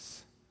fix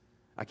this.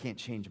 I can't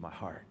change my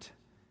heart.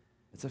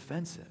 It's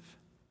offensive.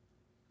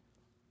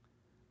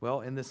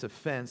 Well, in this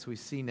offense, we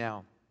see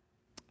now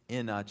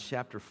in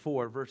chapter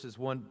 4, verses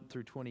 1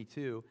 through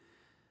 22,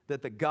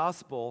 that the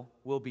gospel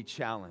will be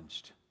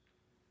challenged.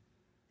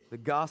 The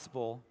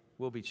gospel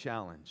will be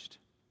challenged.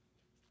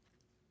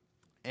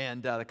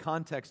 And the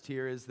context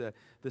here is the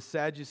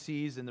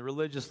Sadducees and the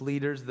religious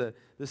leaders, the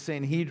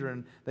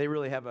Sanhedrin, they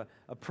really have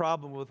a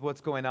problem with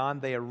what's going on.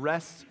 They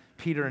arrest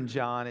Peter and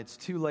John. It's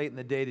too late in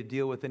the day to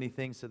deal with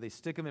anything, so they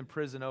stick them in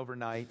prison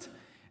overnight.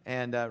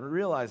 And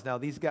realize now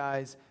these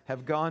guys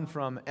have gone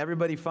from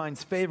everybody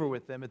finds favor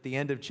with them at the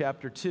end of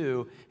chapter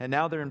 2, and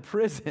now they're in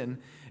prison.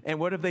 And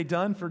what have they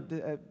done for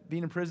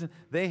being in prison?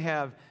 They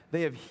have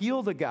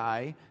healed a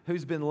guy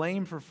who's been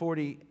lame for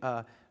 40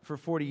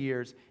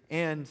 years,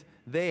 and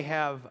they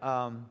have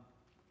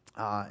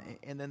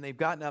and then they've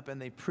gotten up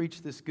and they've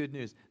preached this good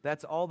news.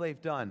 That's all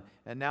they've done.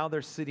 And now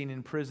they're sitting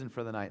in prison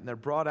for the night. And they're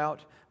brought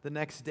out the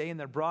next day, and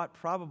they're brought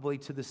probably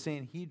to the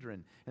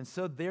Sanhedrin. And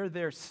so they're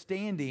there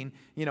standing,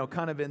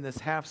 kind of in this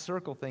half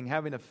circle thing,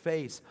 having to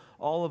face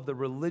all of the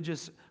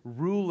religious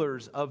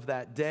rulers of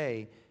that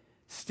day,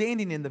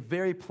 standing in the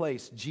very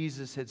place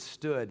Jesus had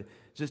stood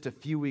just a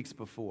few weeks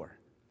before.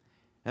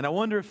 And I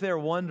wonder if they're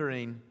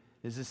wondering,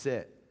 is this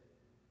it?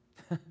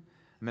 I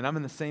mean, I'm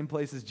in the same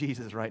place as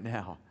Jesus right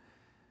now.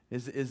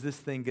 Is this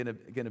thing going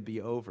to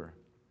be over?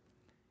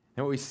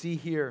 And what we see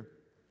here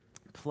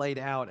played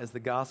out as the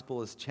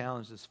gospel is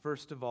challenged is,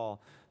 first of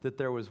all, that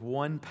there was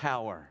one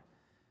power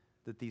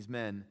that these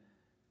men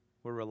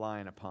were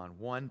relying upon.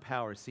 One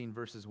power, seen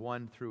verses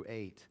 1 through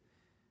 8.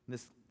 And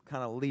this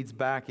kind of leads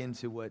back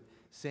into what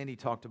Sandy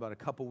talked about a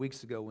couple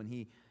weeks ago when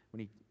he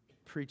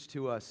preached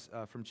to us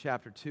from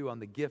chapter 2 on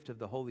the gift of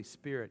the Holy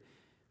Spirit.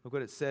 Look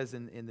what it says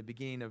in the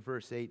beginning of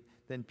verse 8.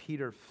 Then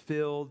Peter,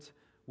 filled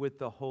with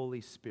the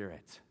Holy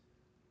Spirit,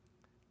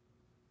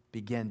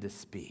 began to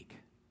speak.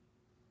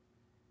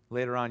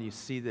 Later on, you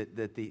see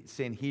that the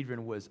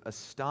Sanhedrin was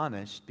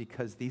astonished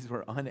because these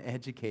were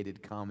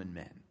uneducated common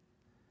men.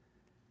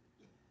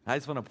 I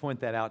just want to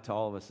point that out to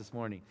all of us this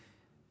morning.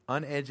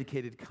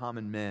 Uneducated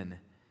common men.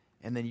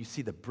 And then you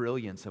see the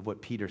brilliance of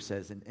what Peter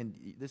says.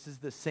 And this is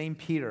the same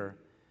Peter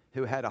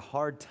who had a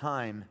hard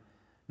time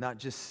not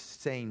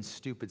just saying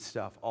stupid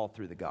stuff all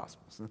through the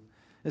Gospels.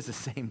 It's the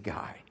same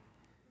guy.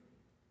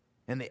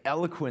 And the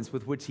eloquence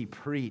with which he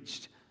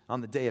preached on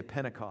the day of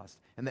Pentecost,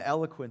 and the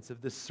eloquence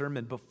of this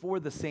sermon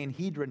before the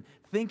Sanhedrin,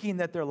 thinking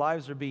that their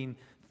lives are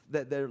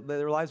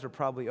their lives are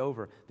probably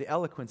over. The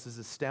eloquence is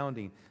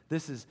astounding.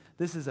 This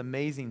is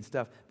amazing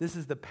stuff. This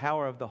is the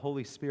power of the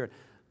Holy Spirit.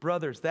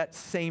 Brothers, that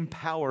same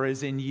power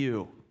is in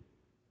you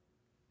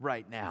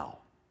right now.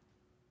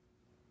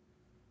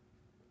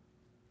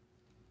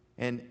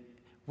 And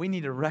we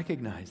need to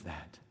recognize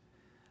that.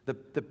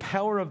 The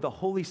power of the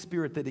Holy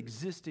Spirit that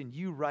exists in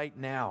you right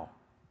now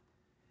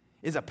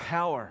is a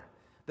power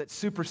that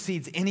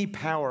supersedes any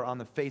power on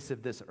the face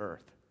of this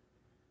earth.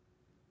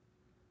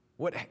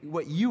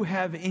 What you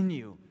have in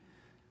you,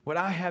 what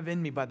I have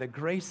in me by the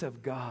grace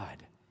of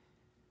God,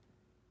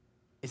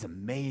 is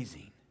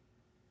amazing.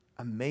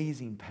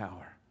 Amazing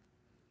power.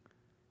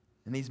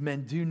 And these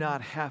men do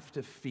not have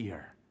to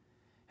fear.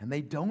 And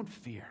they don't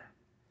fear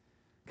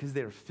because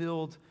they're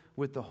filled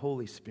with the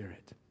Holy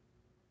Spirit.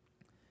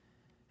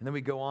 And then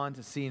we go on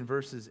to see in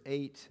verses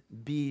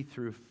 8b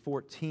through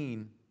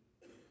 14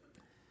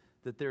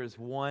 that there is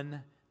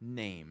one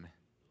name.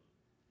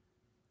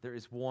 There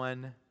is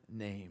one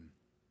name.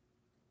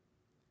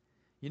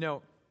 You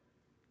know,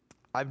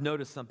 I've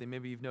noticed something,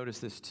 maybe you've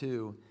noticed this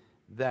too,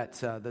 that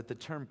the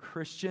term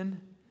Christian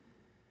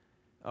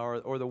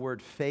or the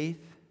word faith,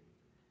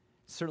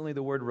 certainly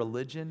the word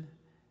religion,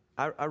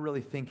 I really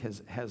think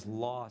has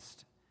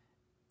lost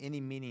any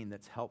meaning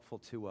that's helpful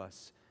to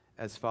us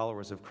as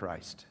followers of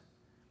Christ.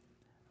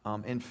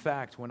 In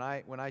fact, when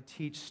I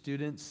teach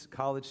students,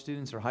 college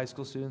students or high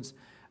school students,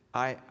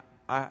 I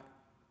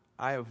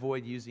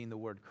avoid using the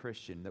word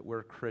Christian, that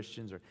we're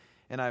Christians,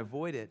 and I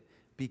avoid it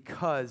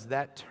because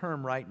that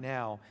term right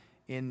now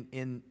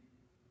in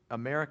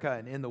America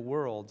and in the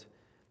world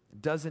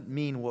doesn't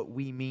mean what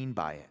we mean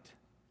by it.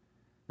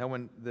 Now,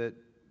 when the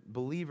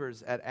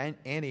believers at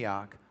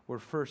Antioch were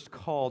first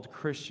called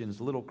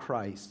Christians, little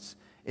Christs,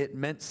 it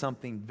meant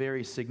something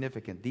very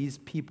significant. These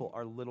people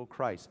are little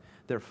Christ.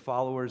 They're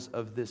followers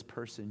of this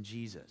person,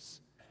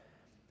 Jesus.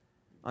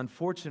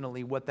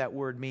 Unfortunately, what that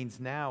word means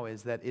now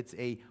is that it's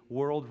a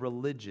world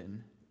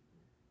religion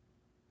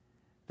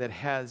that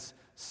has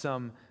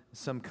some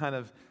kind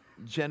of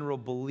general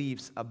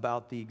beliefs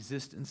about the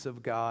existence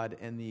of God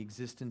and the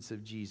existence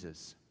of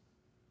Jesus.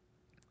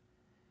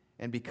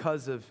 And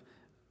because of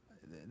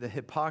the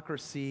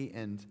hypocrisy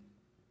and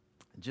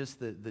just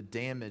the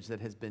damage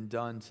that has been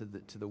done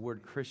to the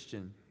word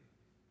Christian,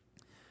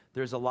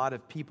 there's a lot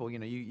of people,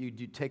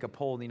 you take a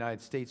poll in the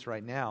United States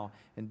right now,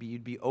 and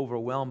you'd be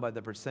overwhelmed by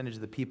the percentage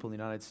of the people in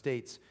the United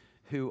States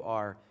who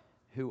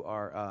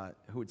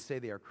would say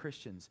they are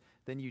Christians.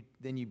 Then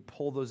you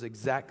poll those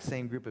exact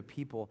same group of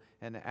people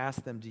and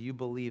ask them, do you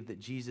believe that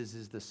Jesus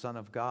is the Son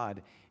of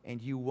God?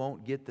 And you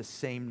won't get the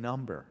same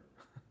number.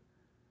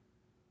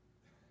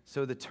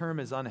 So the term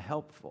is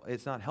unhelpful.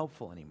 It's not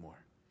helpful anymore.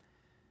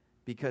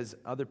 Because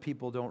other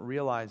people don't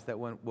realize that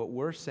what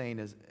we're saying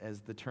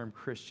as the term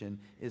Christian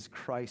is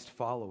Christ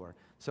follower.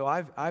 So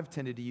I've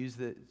tended to use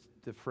the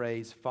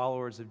phrase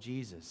followers of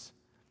Jesus.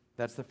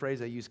 That's the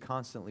phrase I use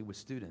constantly with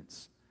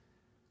students.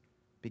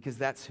 Because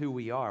that's who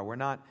we are. We're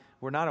not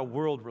a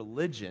world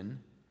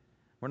religion.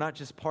 We're not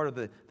just part of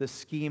the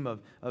scheme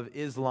of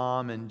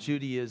Islam and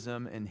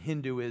Judaism and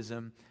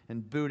Hinduism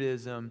and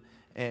Buddhism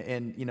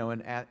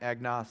and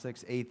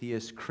agnostics,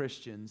 atheists,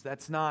 Christians.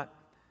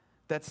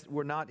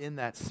 We're not in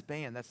that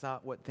span. That's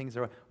not what things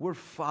are. We're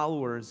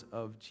followers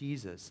of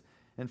Jesus.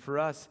 And for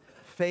us,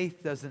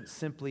 faith doesn't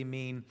simply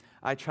mean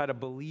I try to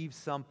believe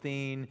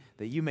something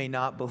that you may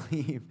not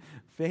believe.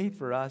 Faith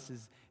for us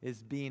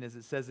is being, as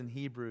it says in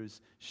Hebrews,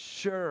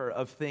 sure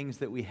of things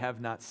that we have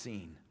not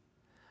seen,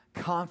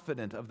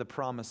 confident of the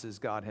promises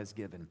God has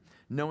given,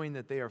 knowing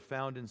that they are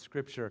found in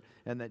Scripture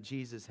and that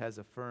Jesus has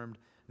affirmed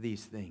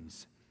these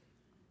things.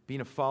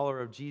 Being a follower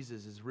of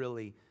Jesus is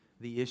really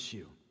the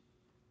issue.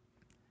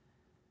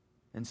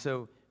 And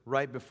so,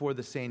 right before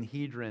the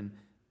Sanhedrin,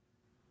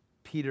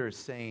 Peter is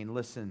saying,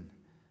 listen,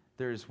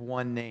 there's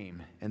one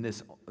name, and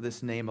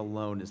this name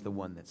alone is the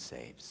one that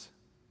saves.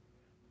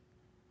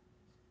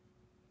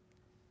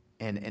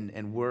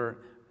 And we're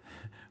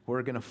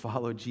going to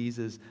follow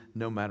Jesus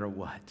no matter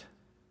what.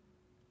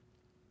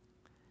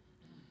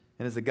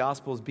 And as the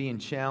gospel is being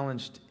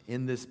challenged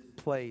in this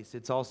place,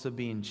 it's also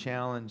being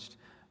challenged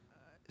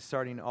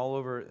starting all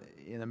over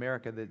in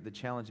America. The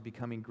challenge is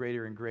becoming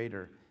greater and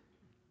greater.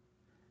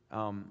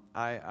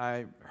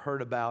 I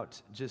heard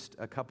about just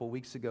a couple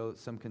weeks ago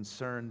some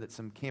concern that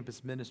some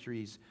campus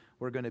ministries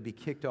were going to be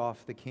kicked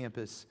off the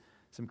campus.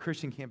 Some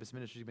Christian campus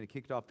ministries are going to be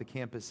kicked off the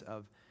campus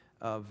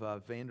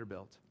of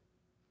Vanderbilt.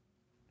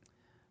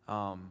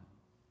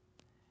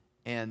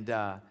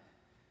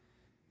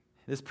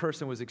 This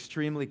person was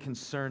extremely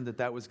concerned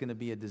that was going to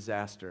be a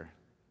disaster.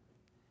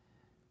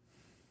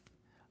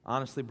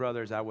 Honestly,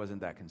 brothers, I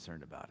wasn't that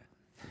concerned about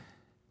it.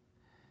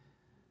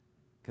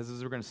 Because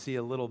as we're going to see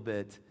a little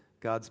bit,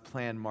 God's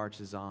plan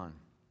marches on.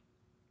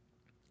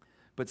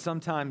 But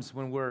sometimes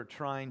when we're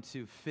trying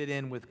to fit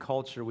in with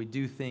culture, we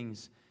do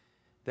things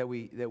that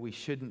we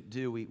shouldn't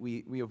do.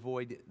 We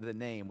avoid the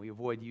name. We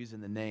avoid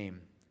using the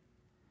name.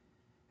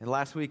 And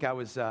last week I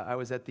was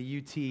at the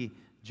UT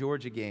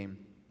Georgia game,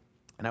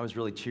 and I was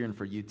really cheering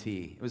for UT.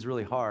 It was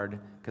really hard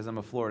because I'm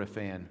a Florida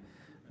fan,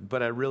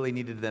 but I really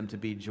needed them to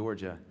beat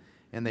Georgia,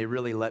 and they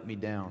really let me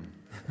down.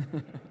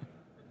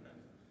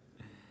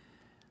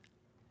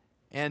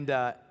 And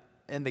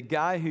the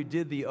guy who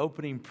did the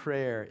opening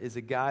prayer is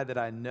a guy that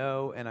I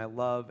know and I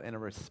love and I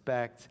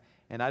respect,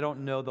 and I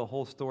don't know the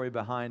whole story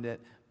behind it,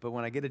 but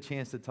when I get a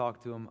chance to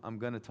talk to him, I'm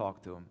going to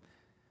talk to him.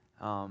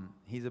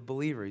 He's a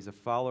believer. He's a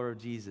follower of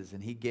Jesus,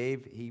 and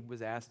he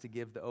was asked to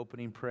give the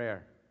opening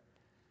prayer.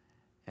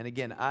 And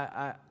again,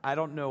 I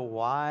don't know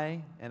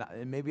why,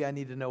 and maybe I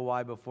need to know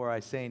why before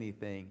I say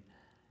anything,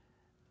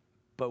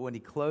 but when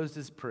he closed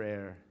his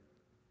prayer,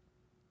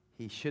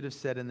 he should have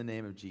said in the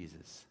name of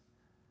Jesus.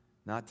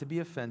 Not to be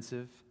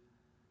offensive,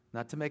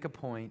 not to make a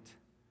point,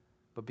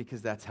 but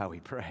because that's how we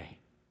pray.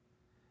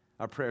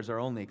 Our prayers are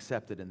only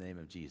accepted in the name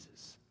of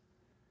Jesus.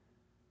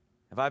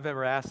 If I've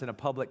ever asked in a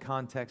public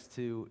context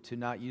to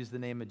not use the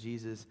name of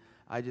Jesus,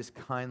 I just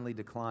kindly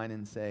decline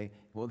and say,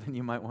 well, then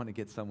you might want to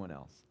get someone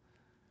else.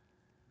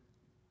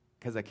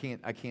 Because I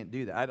can't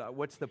do that.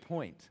 What's the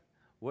point?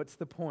 What's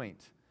the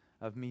point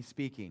of me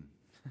speaking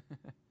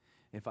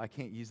if I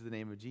can't use the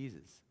name of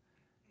Jesus?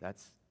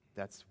 That's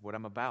what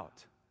I'm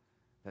about.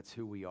 That's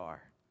who we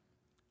are.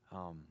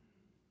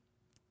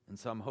 And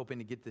so I'm hoping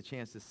to get the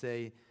chance to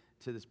say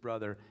to this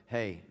brother,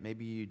 hey,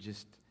 maybe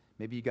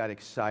you got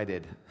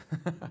excited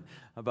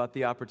about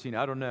the opportunity.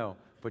 I don't know,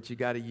 but you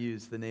got to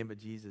use the name of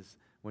Jesus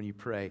when you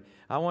pray.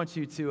 I want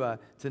you to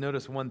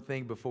notice one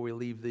thing before we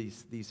leave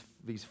these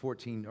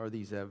 14 or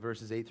these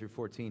verses 8 through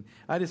 14.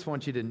 I just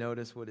want you to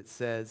notice what it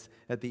says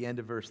at the end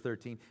of verse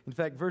 13. In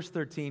fact, verse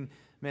 13,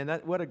 man,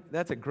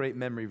 that's a great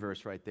memory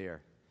verse right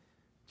there.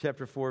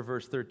 Chapter 4,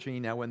 verse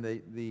 13, now when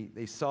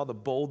they saw the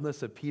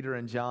boldness of Peter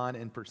and John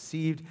and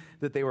perceived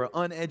that they were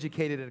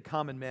uneducated and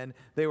common men,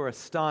 they were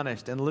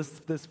astonished. And listen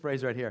to this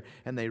phrase right here.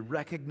 And they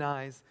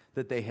recognized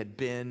that they had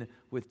been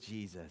with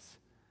Jesus.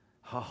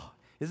 Oh,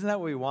 isn't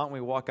that what we want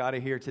when we walk out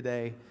of here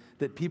today?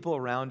 That people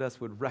around us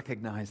would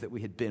recognize that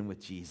we had been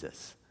with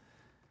Jesus.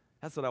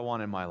 That's what I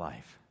want in my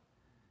life.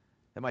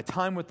 That my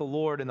time with the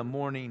Lord in the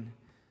morning,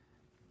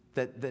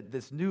 that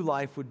this new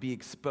life would be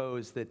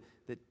exposed, that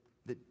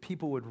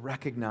people would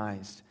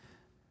recognize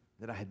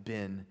that I had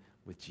been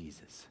with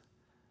Jesus.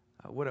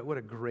 What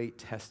a great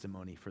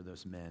testimony for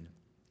those men.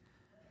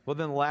 Well,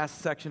 then the last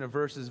section of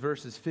verses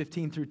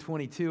 15 through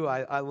 22,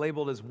 I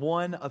labeled as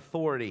one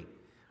authority.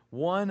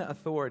 One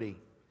authority.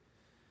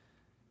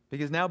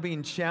 Because now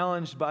being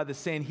challenged by the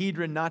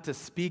Sanhedrin not to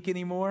speak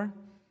anymore,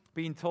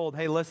 being told,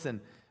 hey,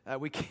 listen,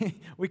 we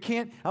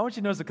can't, I want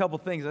you to notice a couple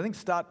things. I think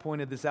Stott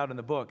pointed this out in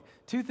the book.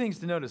 Two things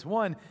to notice.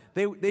 One,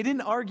 they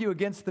didn't argue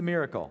against the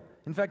miracle.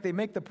 In fact, they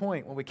make the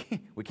point, well,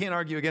 we can't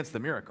argue against the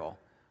miracle.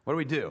 What do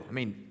we do? I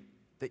mean,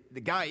 the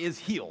guy is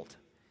healed.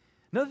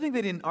 Another thing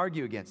they didn't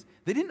argue against.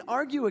 They didn't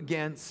argue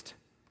against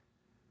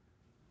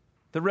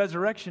the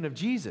resurrection of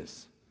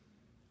Jesus.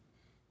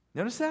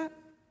 Notice that?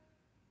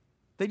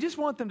 They just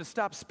want them to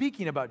stop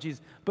speaking about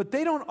Jesus. But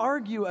they don't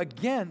argue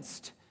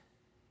against,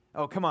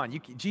 oh, come on,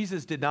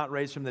 Jesus did not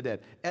raise from the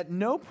dead. At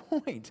no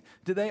point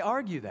do they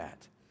argue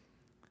that.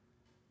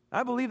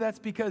 I believe that's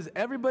because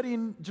everybody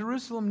in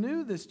Jerusalem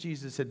knew this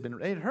Jesus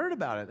they had heard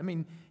about it. I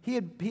mean, he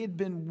had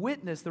been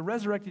witnessed, the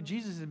resurrected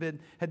Jesus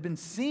had been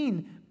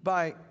seen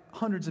by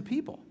hundreds of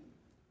people.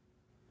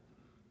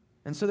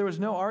 And so there was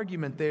no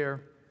argument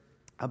there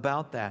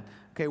about that.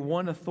 Okay,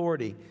 one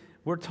authority.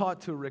 We're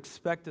taught to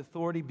respect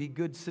authority, be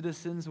good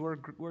citizens. We're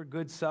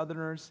good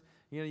Southerners.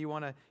 You know, you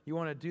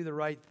want to do the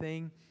right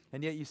thing,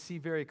 and yet you see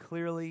very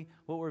clearly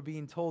what we're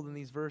being told in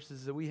these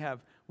verses is that we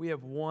have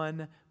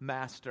one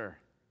master.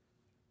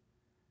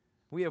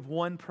 We have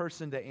one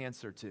person to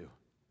answer to.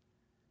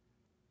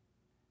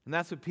 And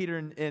that's what Peter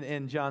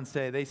and John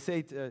say. They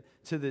say to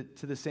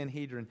the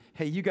Sanhedrin,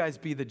 hey, you guys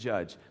be the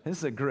judge. And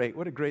this is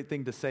what a great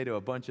thing to say to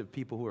a bunch of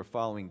people who are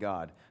following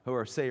God,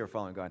 are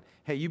following God.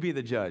 Hey, you be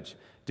the judge.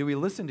 Do we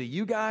listen to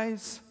you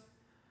guys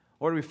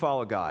or do we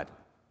follow God?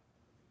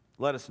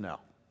 Let us know.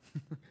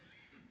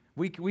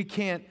 We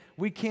can't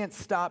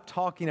stop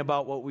talking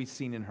about what we've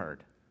seen and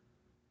heard.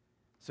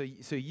 So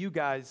you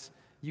guys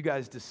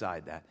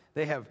decide that.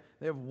 They have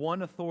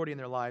one authority in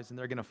their lives, and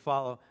they're going to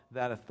follow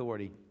that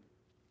authority.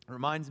 It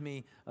reminds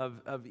me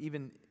of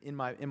even in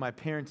my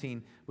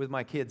parenting with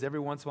my kids. Every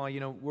once in a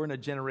while, we're in a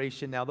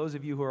generation now. Those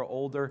of you who are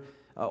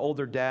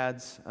older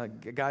dads,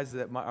 guys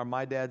that are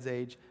my dad's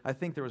age, I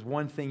think there was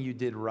one thing you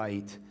did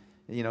right.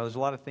 There's a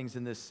lot of things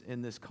in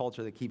this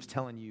culture that keeps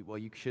telling you, well,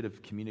 you should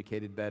have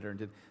communicated better.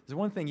 There's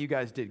one thing you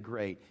guys did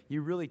great.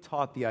 You really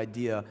taught the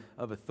idea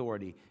of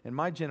authority. And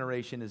my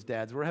generation as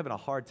dads, we're having a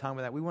hard time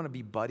with that. We want to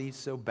be buddies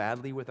so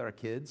badly with our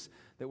kids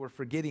that we're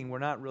forgetting we're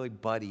not really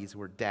buddies,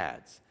 we're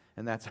dads.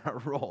 And that's our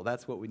role.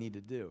 That's what we need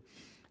to do.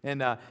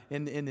 And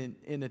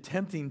in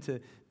attempting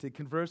to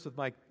converse with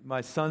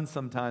my son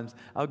sometimes,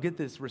 I'll get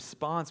this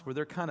response where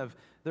they're kind of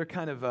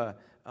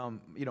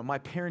my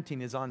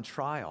parenting is on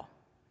trial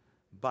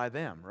by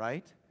them,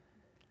 right?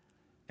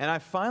 And I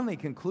finally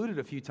concluded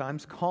a few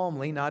times,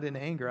 calmly, not in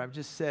anger. I've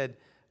just said,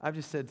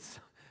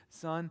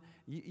 son,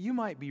 you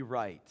might be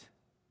right.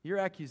 Your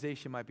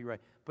accusation might be right.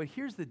 But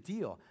here's the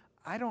deal.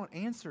 I don't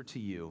answer to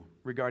you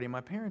regarding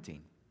my parenting.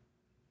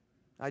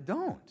 I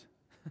don't.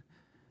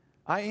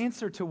 I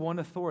answer to one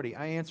authority.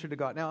 I answer to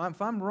God. Now,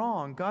 if I'm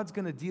wrong, God's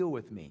going to deal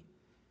with me.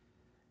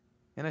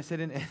 And I said,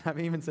 and I've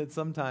even said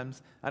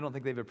sometimes, I don't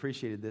think they've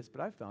appreciated this, but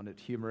I found it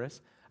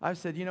humorous. I've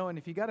said, and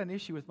if you got an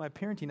issue with my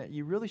parenting,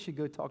 you really should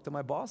go talk to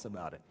my boss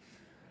about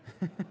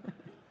it.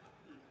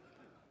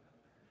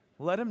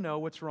 Let him know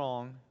what's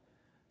wrong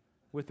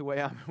with the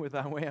way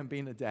I'm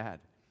being a dad.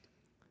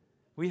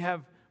 We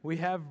have,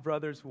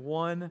 brothers,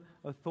 one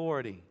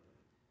authority.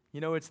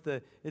 It's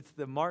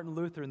the Martin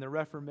Luther and the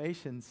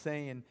Reformation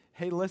saying,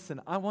 hey, listen,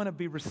 I want to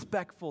be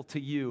respectful to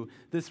you,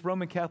 this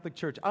Roman Catholic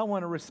Church. I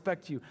want to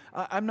respect you.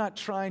 I'm not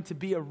trying to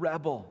be a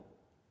rebel.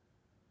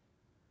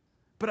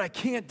 But I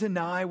can't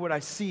deny what I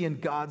see in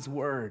God's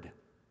Word.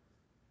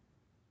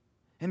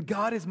 And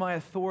God is my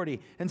authority.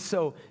 And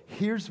so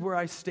here's where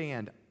I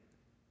stand.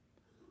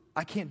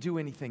 I can't do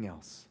anything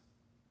else.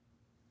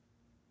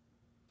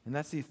 And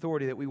that's the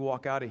authority that we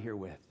walk out of here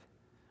with.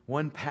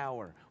 One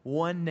power,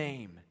 one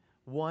name,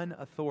 one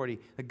authority.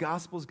 The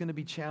gospel is going to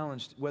be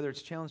challenged, whether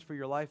it's challenged for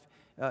your life,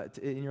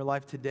 in your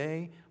life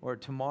today or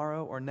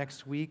tomorrow or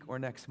next week or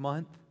next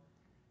month.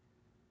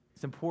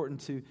 It's important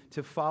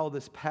to follow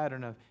this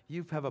pattern of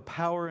you have a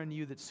power in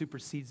you that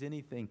supersedes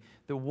anything.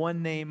 The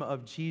one name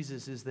of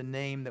Jesus is the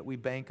name that we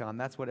bank on.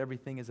 That's what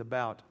everything is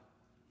about.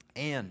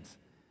 And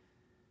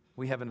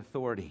we have an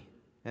authority,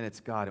 and it's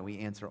God, and we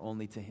answer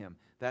only to Him.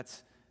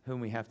 That's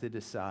whom we have to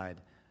decide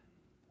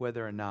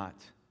whether or not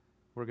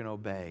we're going to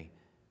obey,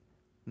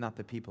 not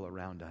the people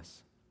around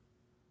us.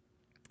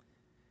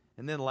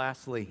 And then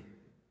lastly,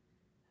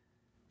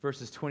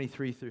 verses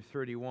 23 through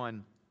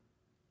 31,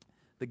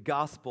 the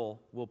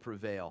gospel will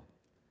prevail.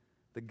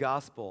 The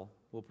gospel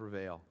will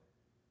prevail.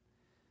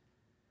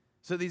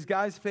 So these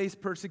guys face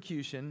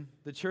persecution.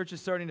 The church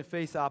is starting to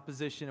face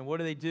opposition. And what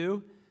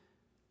do?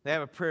 They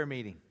have a prayer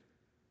meeting.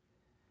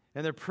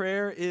 And their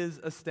prayer is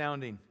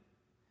astounding.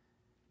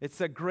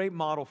 It's a great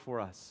model for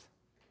us.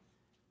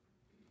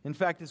 In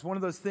fact, it's one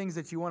of those things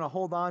that you want to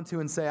hold on to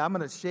and say, I'm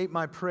going to shape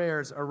my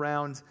prayers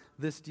around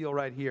this deal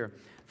right here.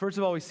 First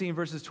of all, we see in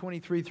verses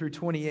 23 through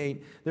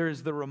 28, there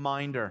is the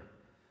reminder.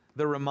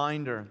 The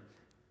reminder.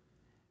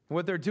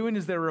 What they're doing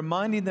is they're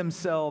reminding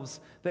themselves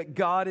that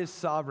God is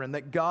sovereign,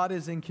 that God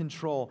is in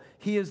control.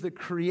 He is the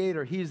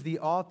creator. He is the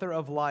author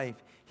of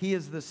life. He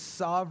is the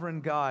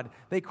sovereign God.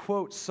 They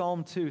quote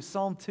Psalm 2.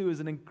 Psalm 2 is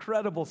an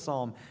incredible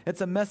psalm.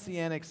 It's a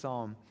messianic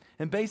psalm.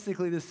 And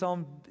basically this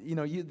psalm,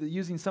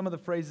 using some of the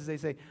phrases, they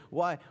say,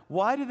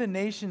 why do the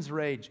nations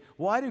rage?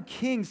 Why do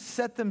kings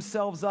set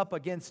themselves up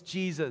against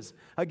Jesus,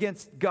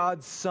 against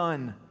God's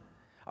Son?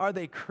 Are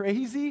they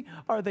crazy?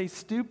 Are they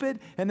stupid?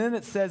 And then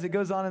it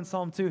goes on in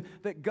Psalm 2,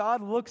 that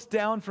God looks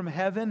down from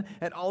heaven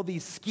at all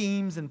these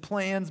schemes and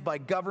plans by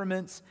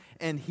governments,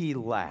 and He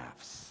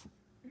laughs.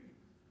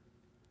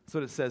 That's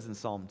what it says in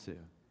Psalm 2.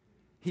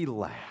 He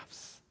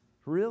laughs.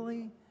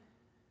 Really?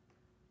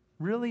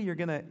 Really, you're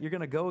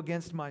gonna go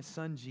against my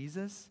son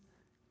Jesus?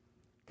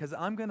 Because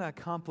I'm going to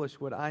accomplish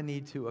what I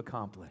need to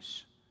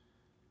accomplish.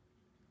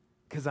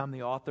 Because I'm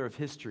the author of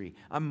history.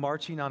 I'm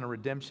marching on a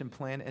redemption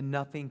plan, and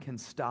nothing can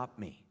stop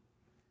me.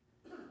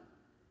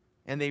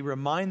 And they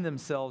remind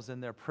themselves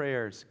in their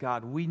prayers,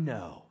 God, we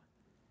know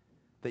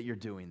that you're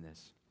doing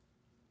this.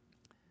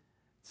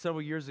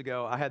 Several years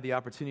ago, I had the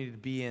opportunity to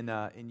be in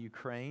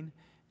Ukraine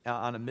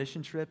on a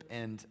mission trip,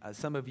 and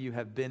some of you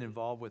have been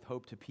involved with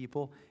Hope to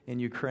People in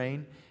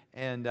Ukraine,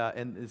 and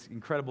this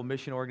incredible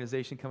mission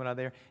organization coming out of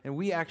there. And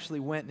we actually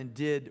went and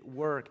did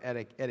work at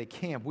a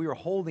camp. We were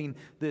holding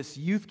this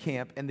youth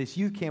camp, and this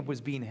youth camp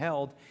was being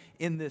held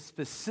in this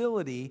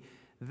facility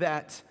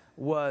that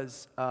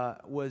was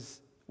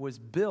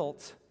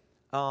built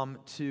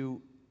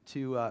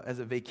as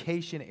a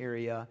vacation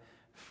area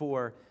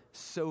for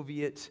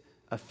Soviet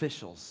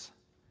officials,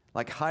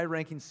 like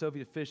high-ranking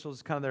Soviet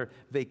officials, kind of their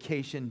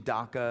vacation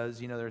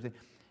dachas,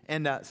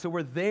 and so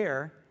we're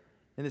there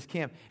in this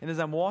camp. And as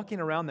I'm walking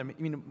around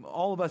them,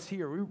 all of us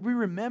here, we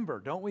remember,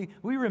 don't we?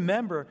 We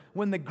remember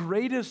when the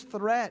greatest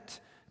threat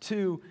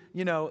to,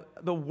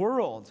 the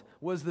world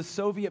was the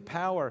Soviet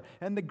power,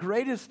 and the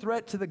greatest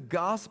threat to the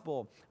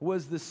gospel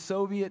was the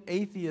Soviet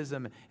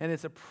atheism and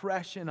its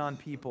oppression on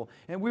people.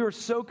 And we were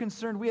so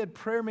concerned. We had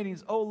prayer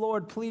meetings. Oh,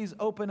 Lord, please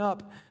open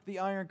up the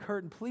Iron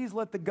Curtain. Please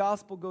let the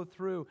gospel go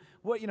through.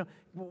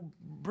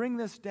 Bring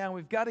this down.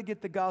 We've got to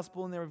get the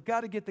gospel in there. We've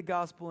got to get the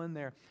gospel in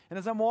there. And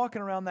as I'm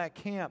walking around that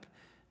camp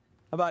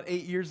about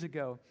 8 years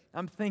ago,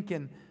 I'm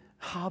thinking,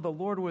 how the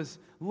Lord was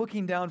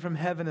looking down from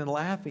heaven and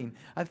laughing.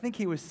 I think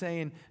he was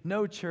saying,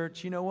 no,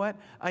 church, you know what?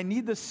 I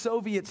need the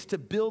Soviets to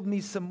build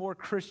me some more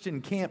Christian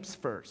camps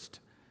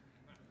first.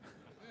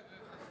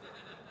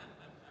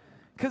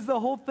 Because the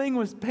whole thing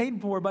was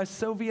paid for by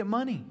Soviet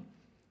money.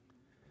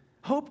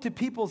 Hope to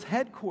People's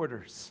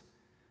Headquarters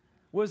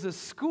was a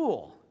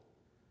school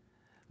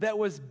that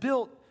was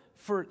built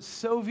for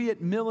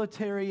Soviet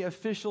military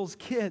officials'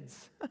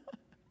 kids.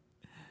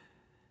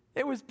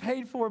 It was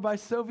paid for by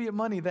Soviet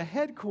money, the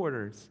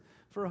headquarters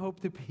for Hope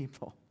to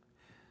People.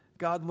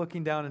 God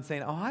looking down and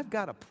saying, I've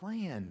got a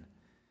plan.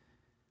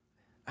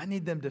 I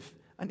need them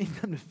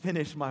to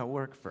finish my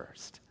work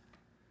first.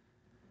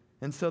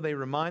 And so they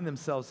remind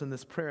themselves in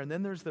this prayer. And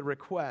then there's the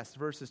request,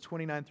 verses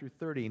 29 through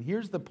 30. And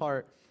here's the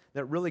part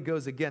that really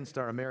goes against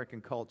our American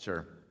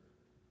culture.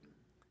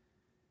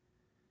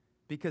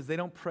 Because they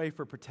don't pray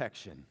for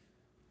protection.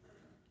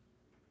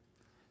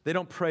 They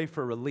don't pray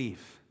for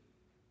relief.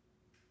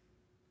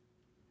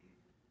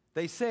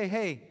 They say,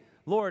 hey,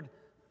 Lord,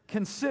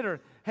 consider,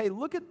 hey,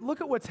 look at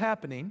what's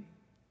happening.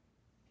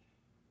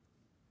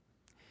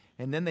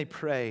 And then they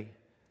pray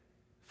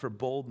for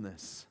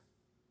boldness.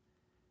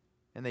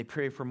 And they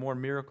pray for more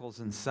miracles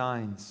and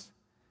signs,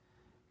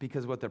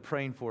 because what they're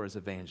praying for is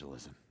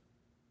evangelism.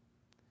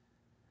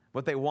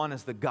 What they want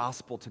is the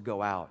gospel to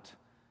go out.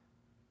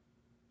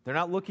 They're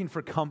not looking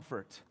for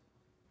comfort.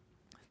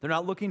 They're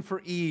not looking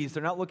for ease.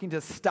 They're not looking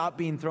to stop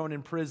being thrown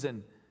in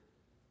prison.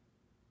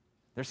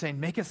 They're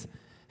saying,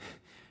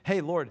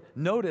 hey, Lord,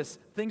 notice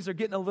things are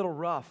getting a little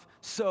rough.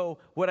 So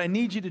what I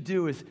need you to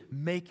do is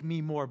make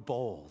me more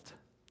bold.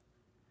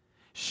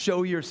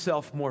 Show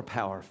yourself more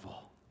powerful.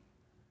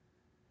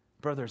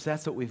 Brothers,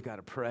 that's what we've got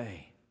to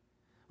pray.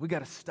 We've got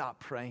to stop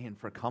praying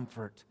for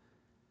comfort.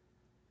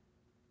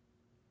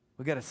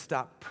 We've got to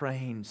stop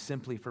praying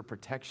simply for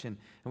protection.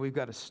 And we've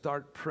got to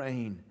start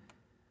praying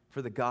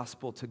for the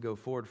gospel to go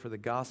forward, for the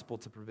gospel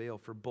to prevail,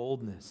 for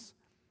boldness.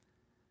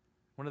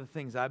 One of the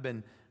things I've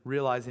been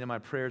realizing in my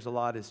prayers a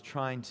lot is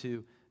trying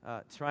to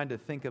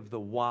think of the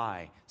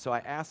why. So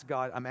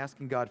I'm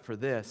asking God for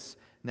this.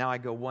 Now I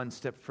go one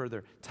step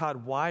further.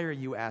 Todd, why are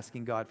you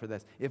asking God for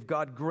this? If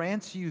God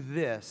grants you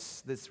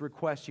this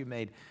request you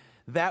made,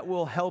 that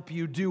will help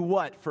you do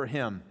what for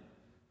Him?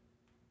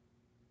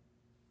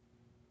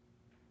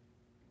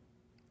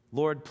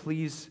 Lord,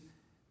 please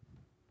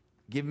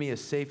give me a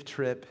safe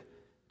trip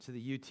to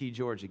the UT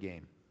Georgia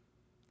game.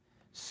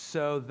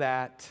 So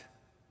that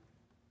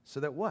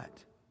what?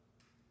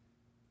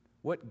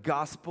 What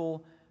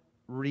gospel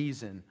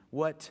reason?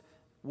 What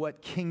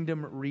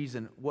kingdom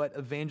reason? What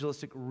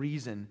evangelistic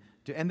reason?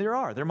 And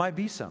there might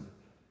be some.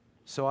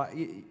 So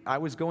I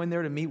was going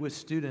there to meet with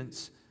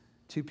students,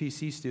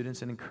 2PC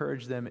students, and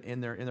encourage them in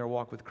their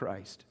walk with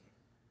Christ.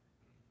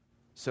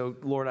 So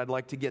Lord, I'd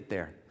like to get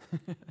there.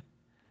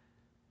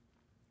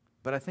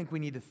 But I think we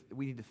need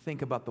to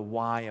think about the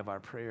why of our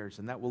prayers,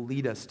 and that will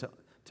lead us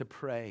to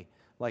pray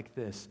like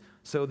this.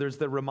 So there's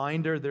the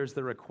reminder, there's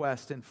the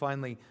request, and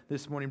finally,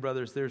 this morning,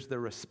 brothers, there's the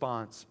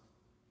response.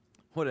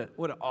 What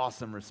an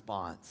awesome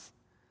response.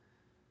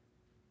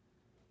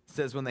 It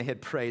says when they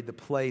had prayed, the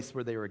place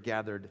where they were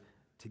gathered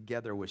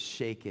together was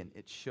shaken.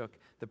 It shook.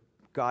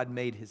 God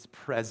made His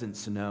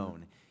presence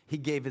known. He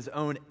gave His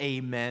own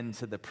amen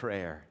to the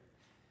prayer.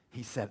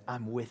 He said,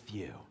 I'm with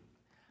you.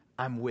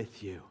 I'm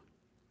with you.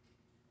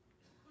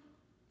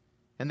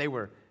 And they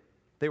were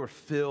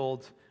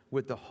filled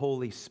with the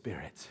Holy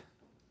Spirit.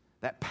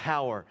 That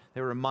power, they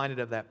were reminded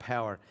of that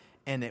power.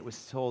 And it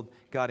was told,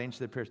 God answered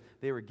their prayers.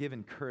 They were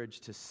given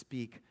courage to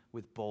speak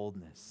with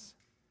boldness.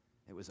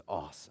 It was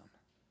awesome.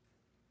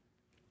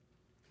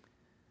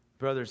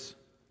 Brothers,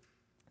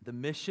 the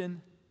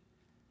mission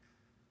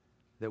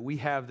that we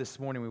have this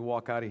morning, we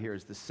walk out of here,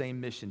 is the same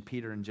mission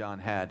Peter and John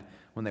had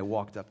when they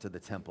walked up to the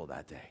temple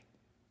that day.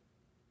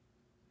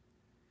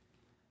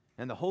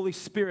 And the Holy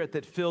Spirit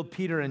that filled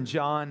Peter and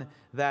John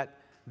that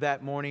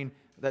morning,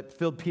 that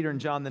filled Peter and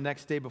John the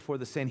next day before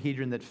the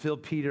Sanhedrin, that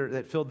filled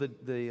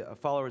the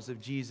followers of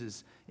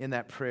Jesus in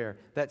that prayer,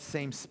 that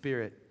same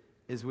Spirit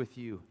is with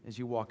you as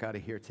you walk out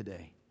of here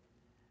today.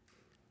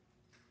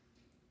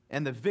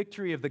 And the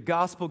victory of the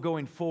gospel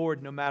going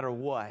forward, no matter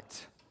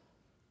what,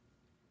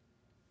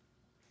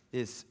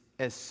 is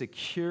as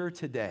secure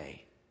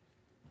today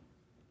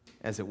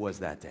as it was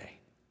that day.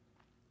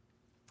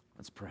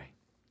 Let's pray.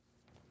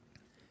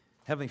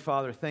 Heavenly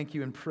Father, thank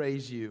you and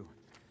praise you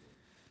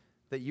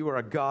that you are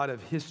a God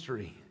of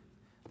history,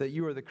 that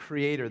you are the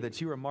creator, that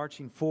you are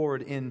marching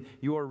forward in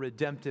your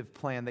redemptive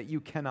plan, that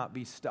you cannot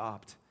be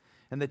stopped,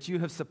 and that you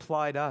have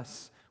supplied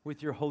us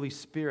with your Holy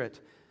Spirit,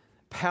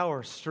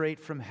 power straight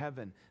from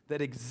heaven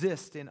that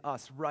exists in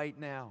us right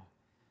now.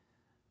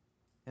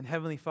 And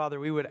Heavenly Father,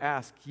 we would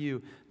ask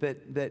you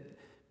that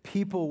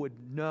people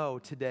would know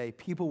today,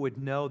 people would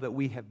know that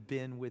we have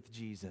been with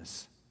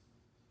Jesus.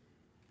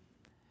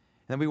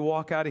 And we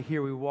walk out of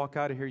here,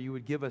 you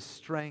would give us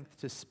strength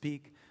to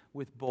speak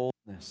with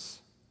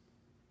boldness.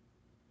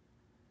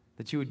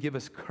 That you would give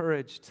us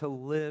courage to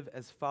live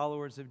as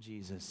followers of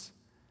Jesus.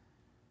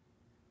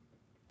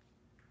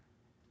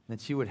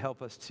 That you would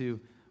help us to,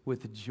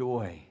 with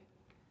joy,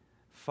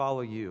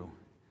 follow you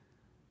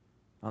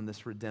on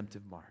this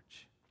redemptive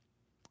march.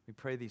 We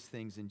pray these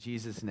things in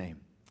Jesus' name.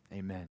 Amen.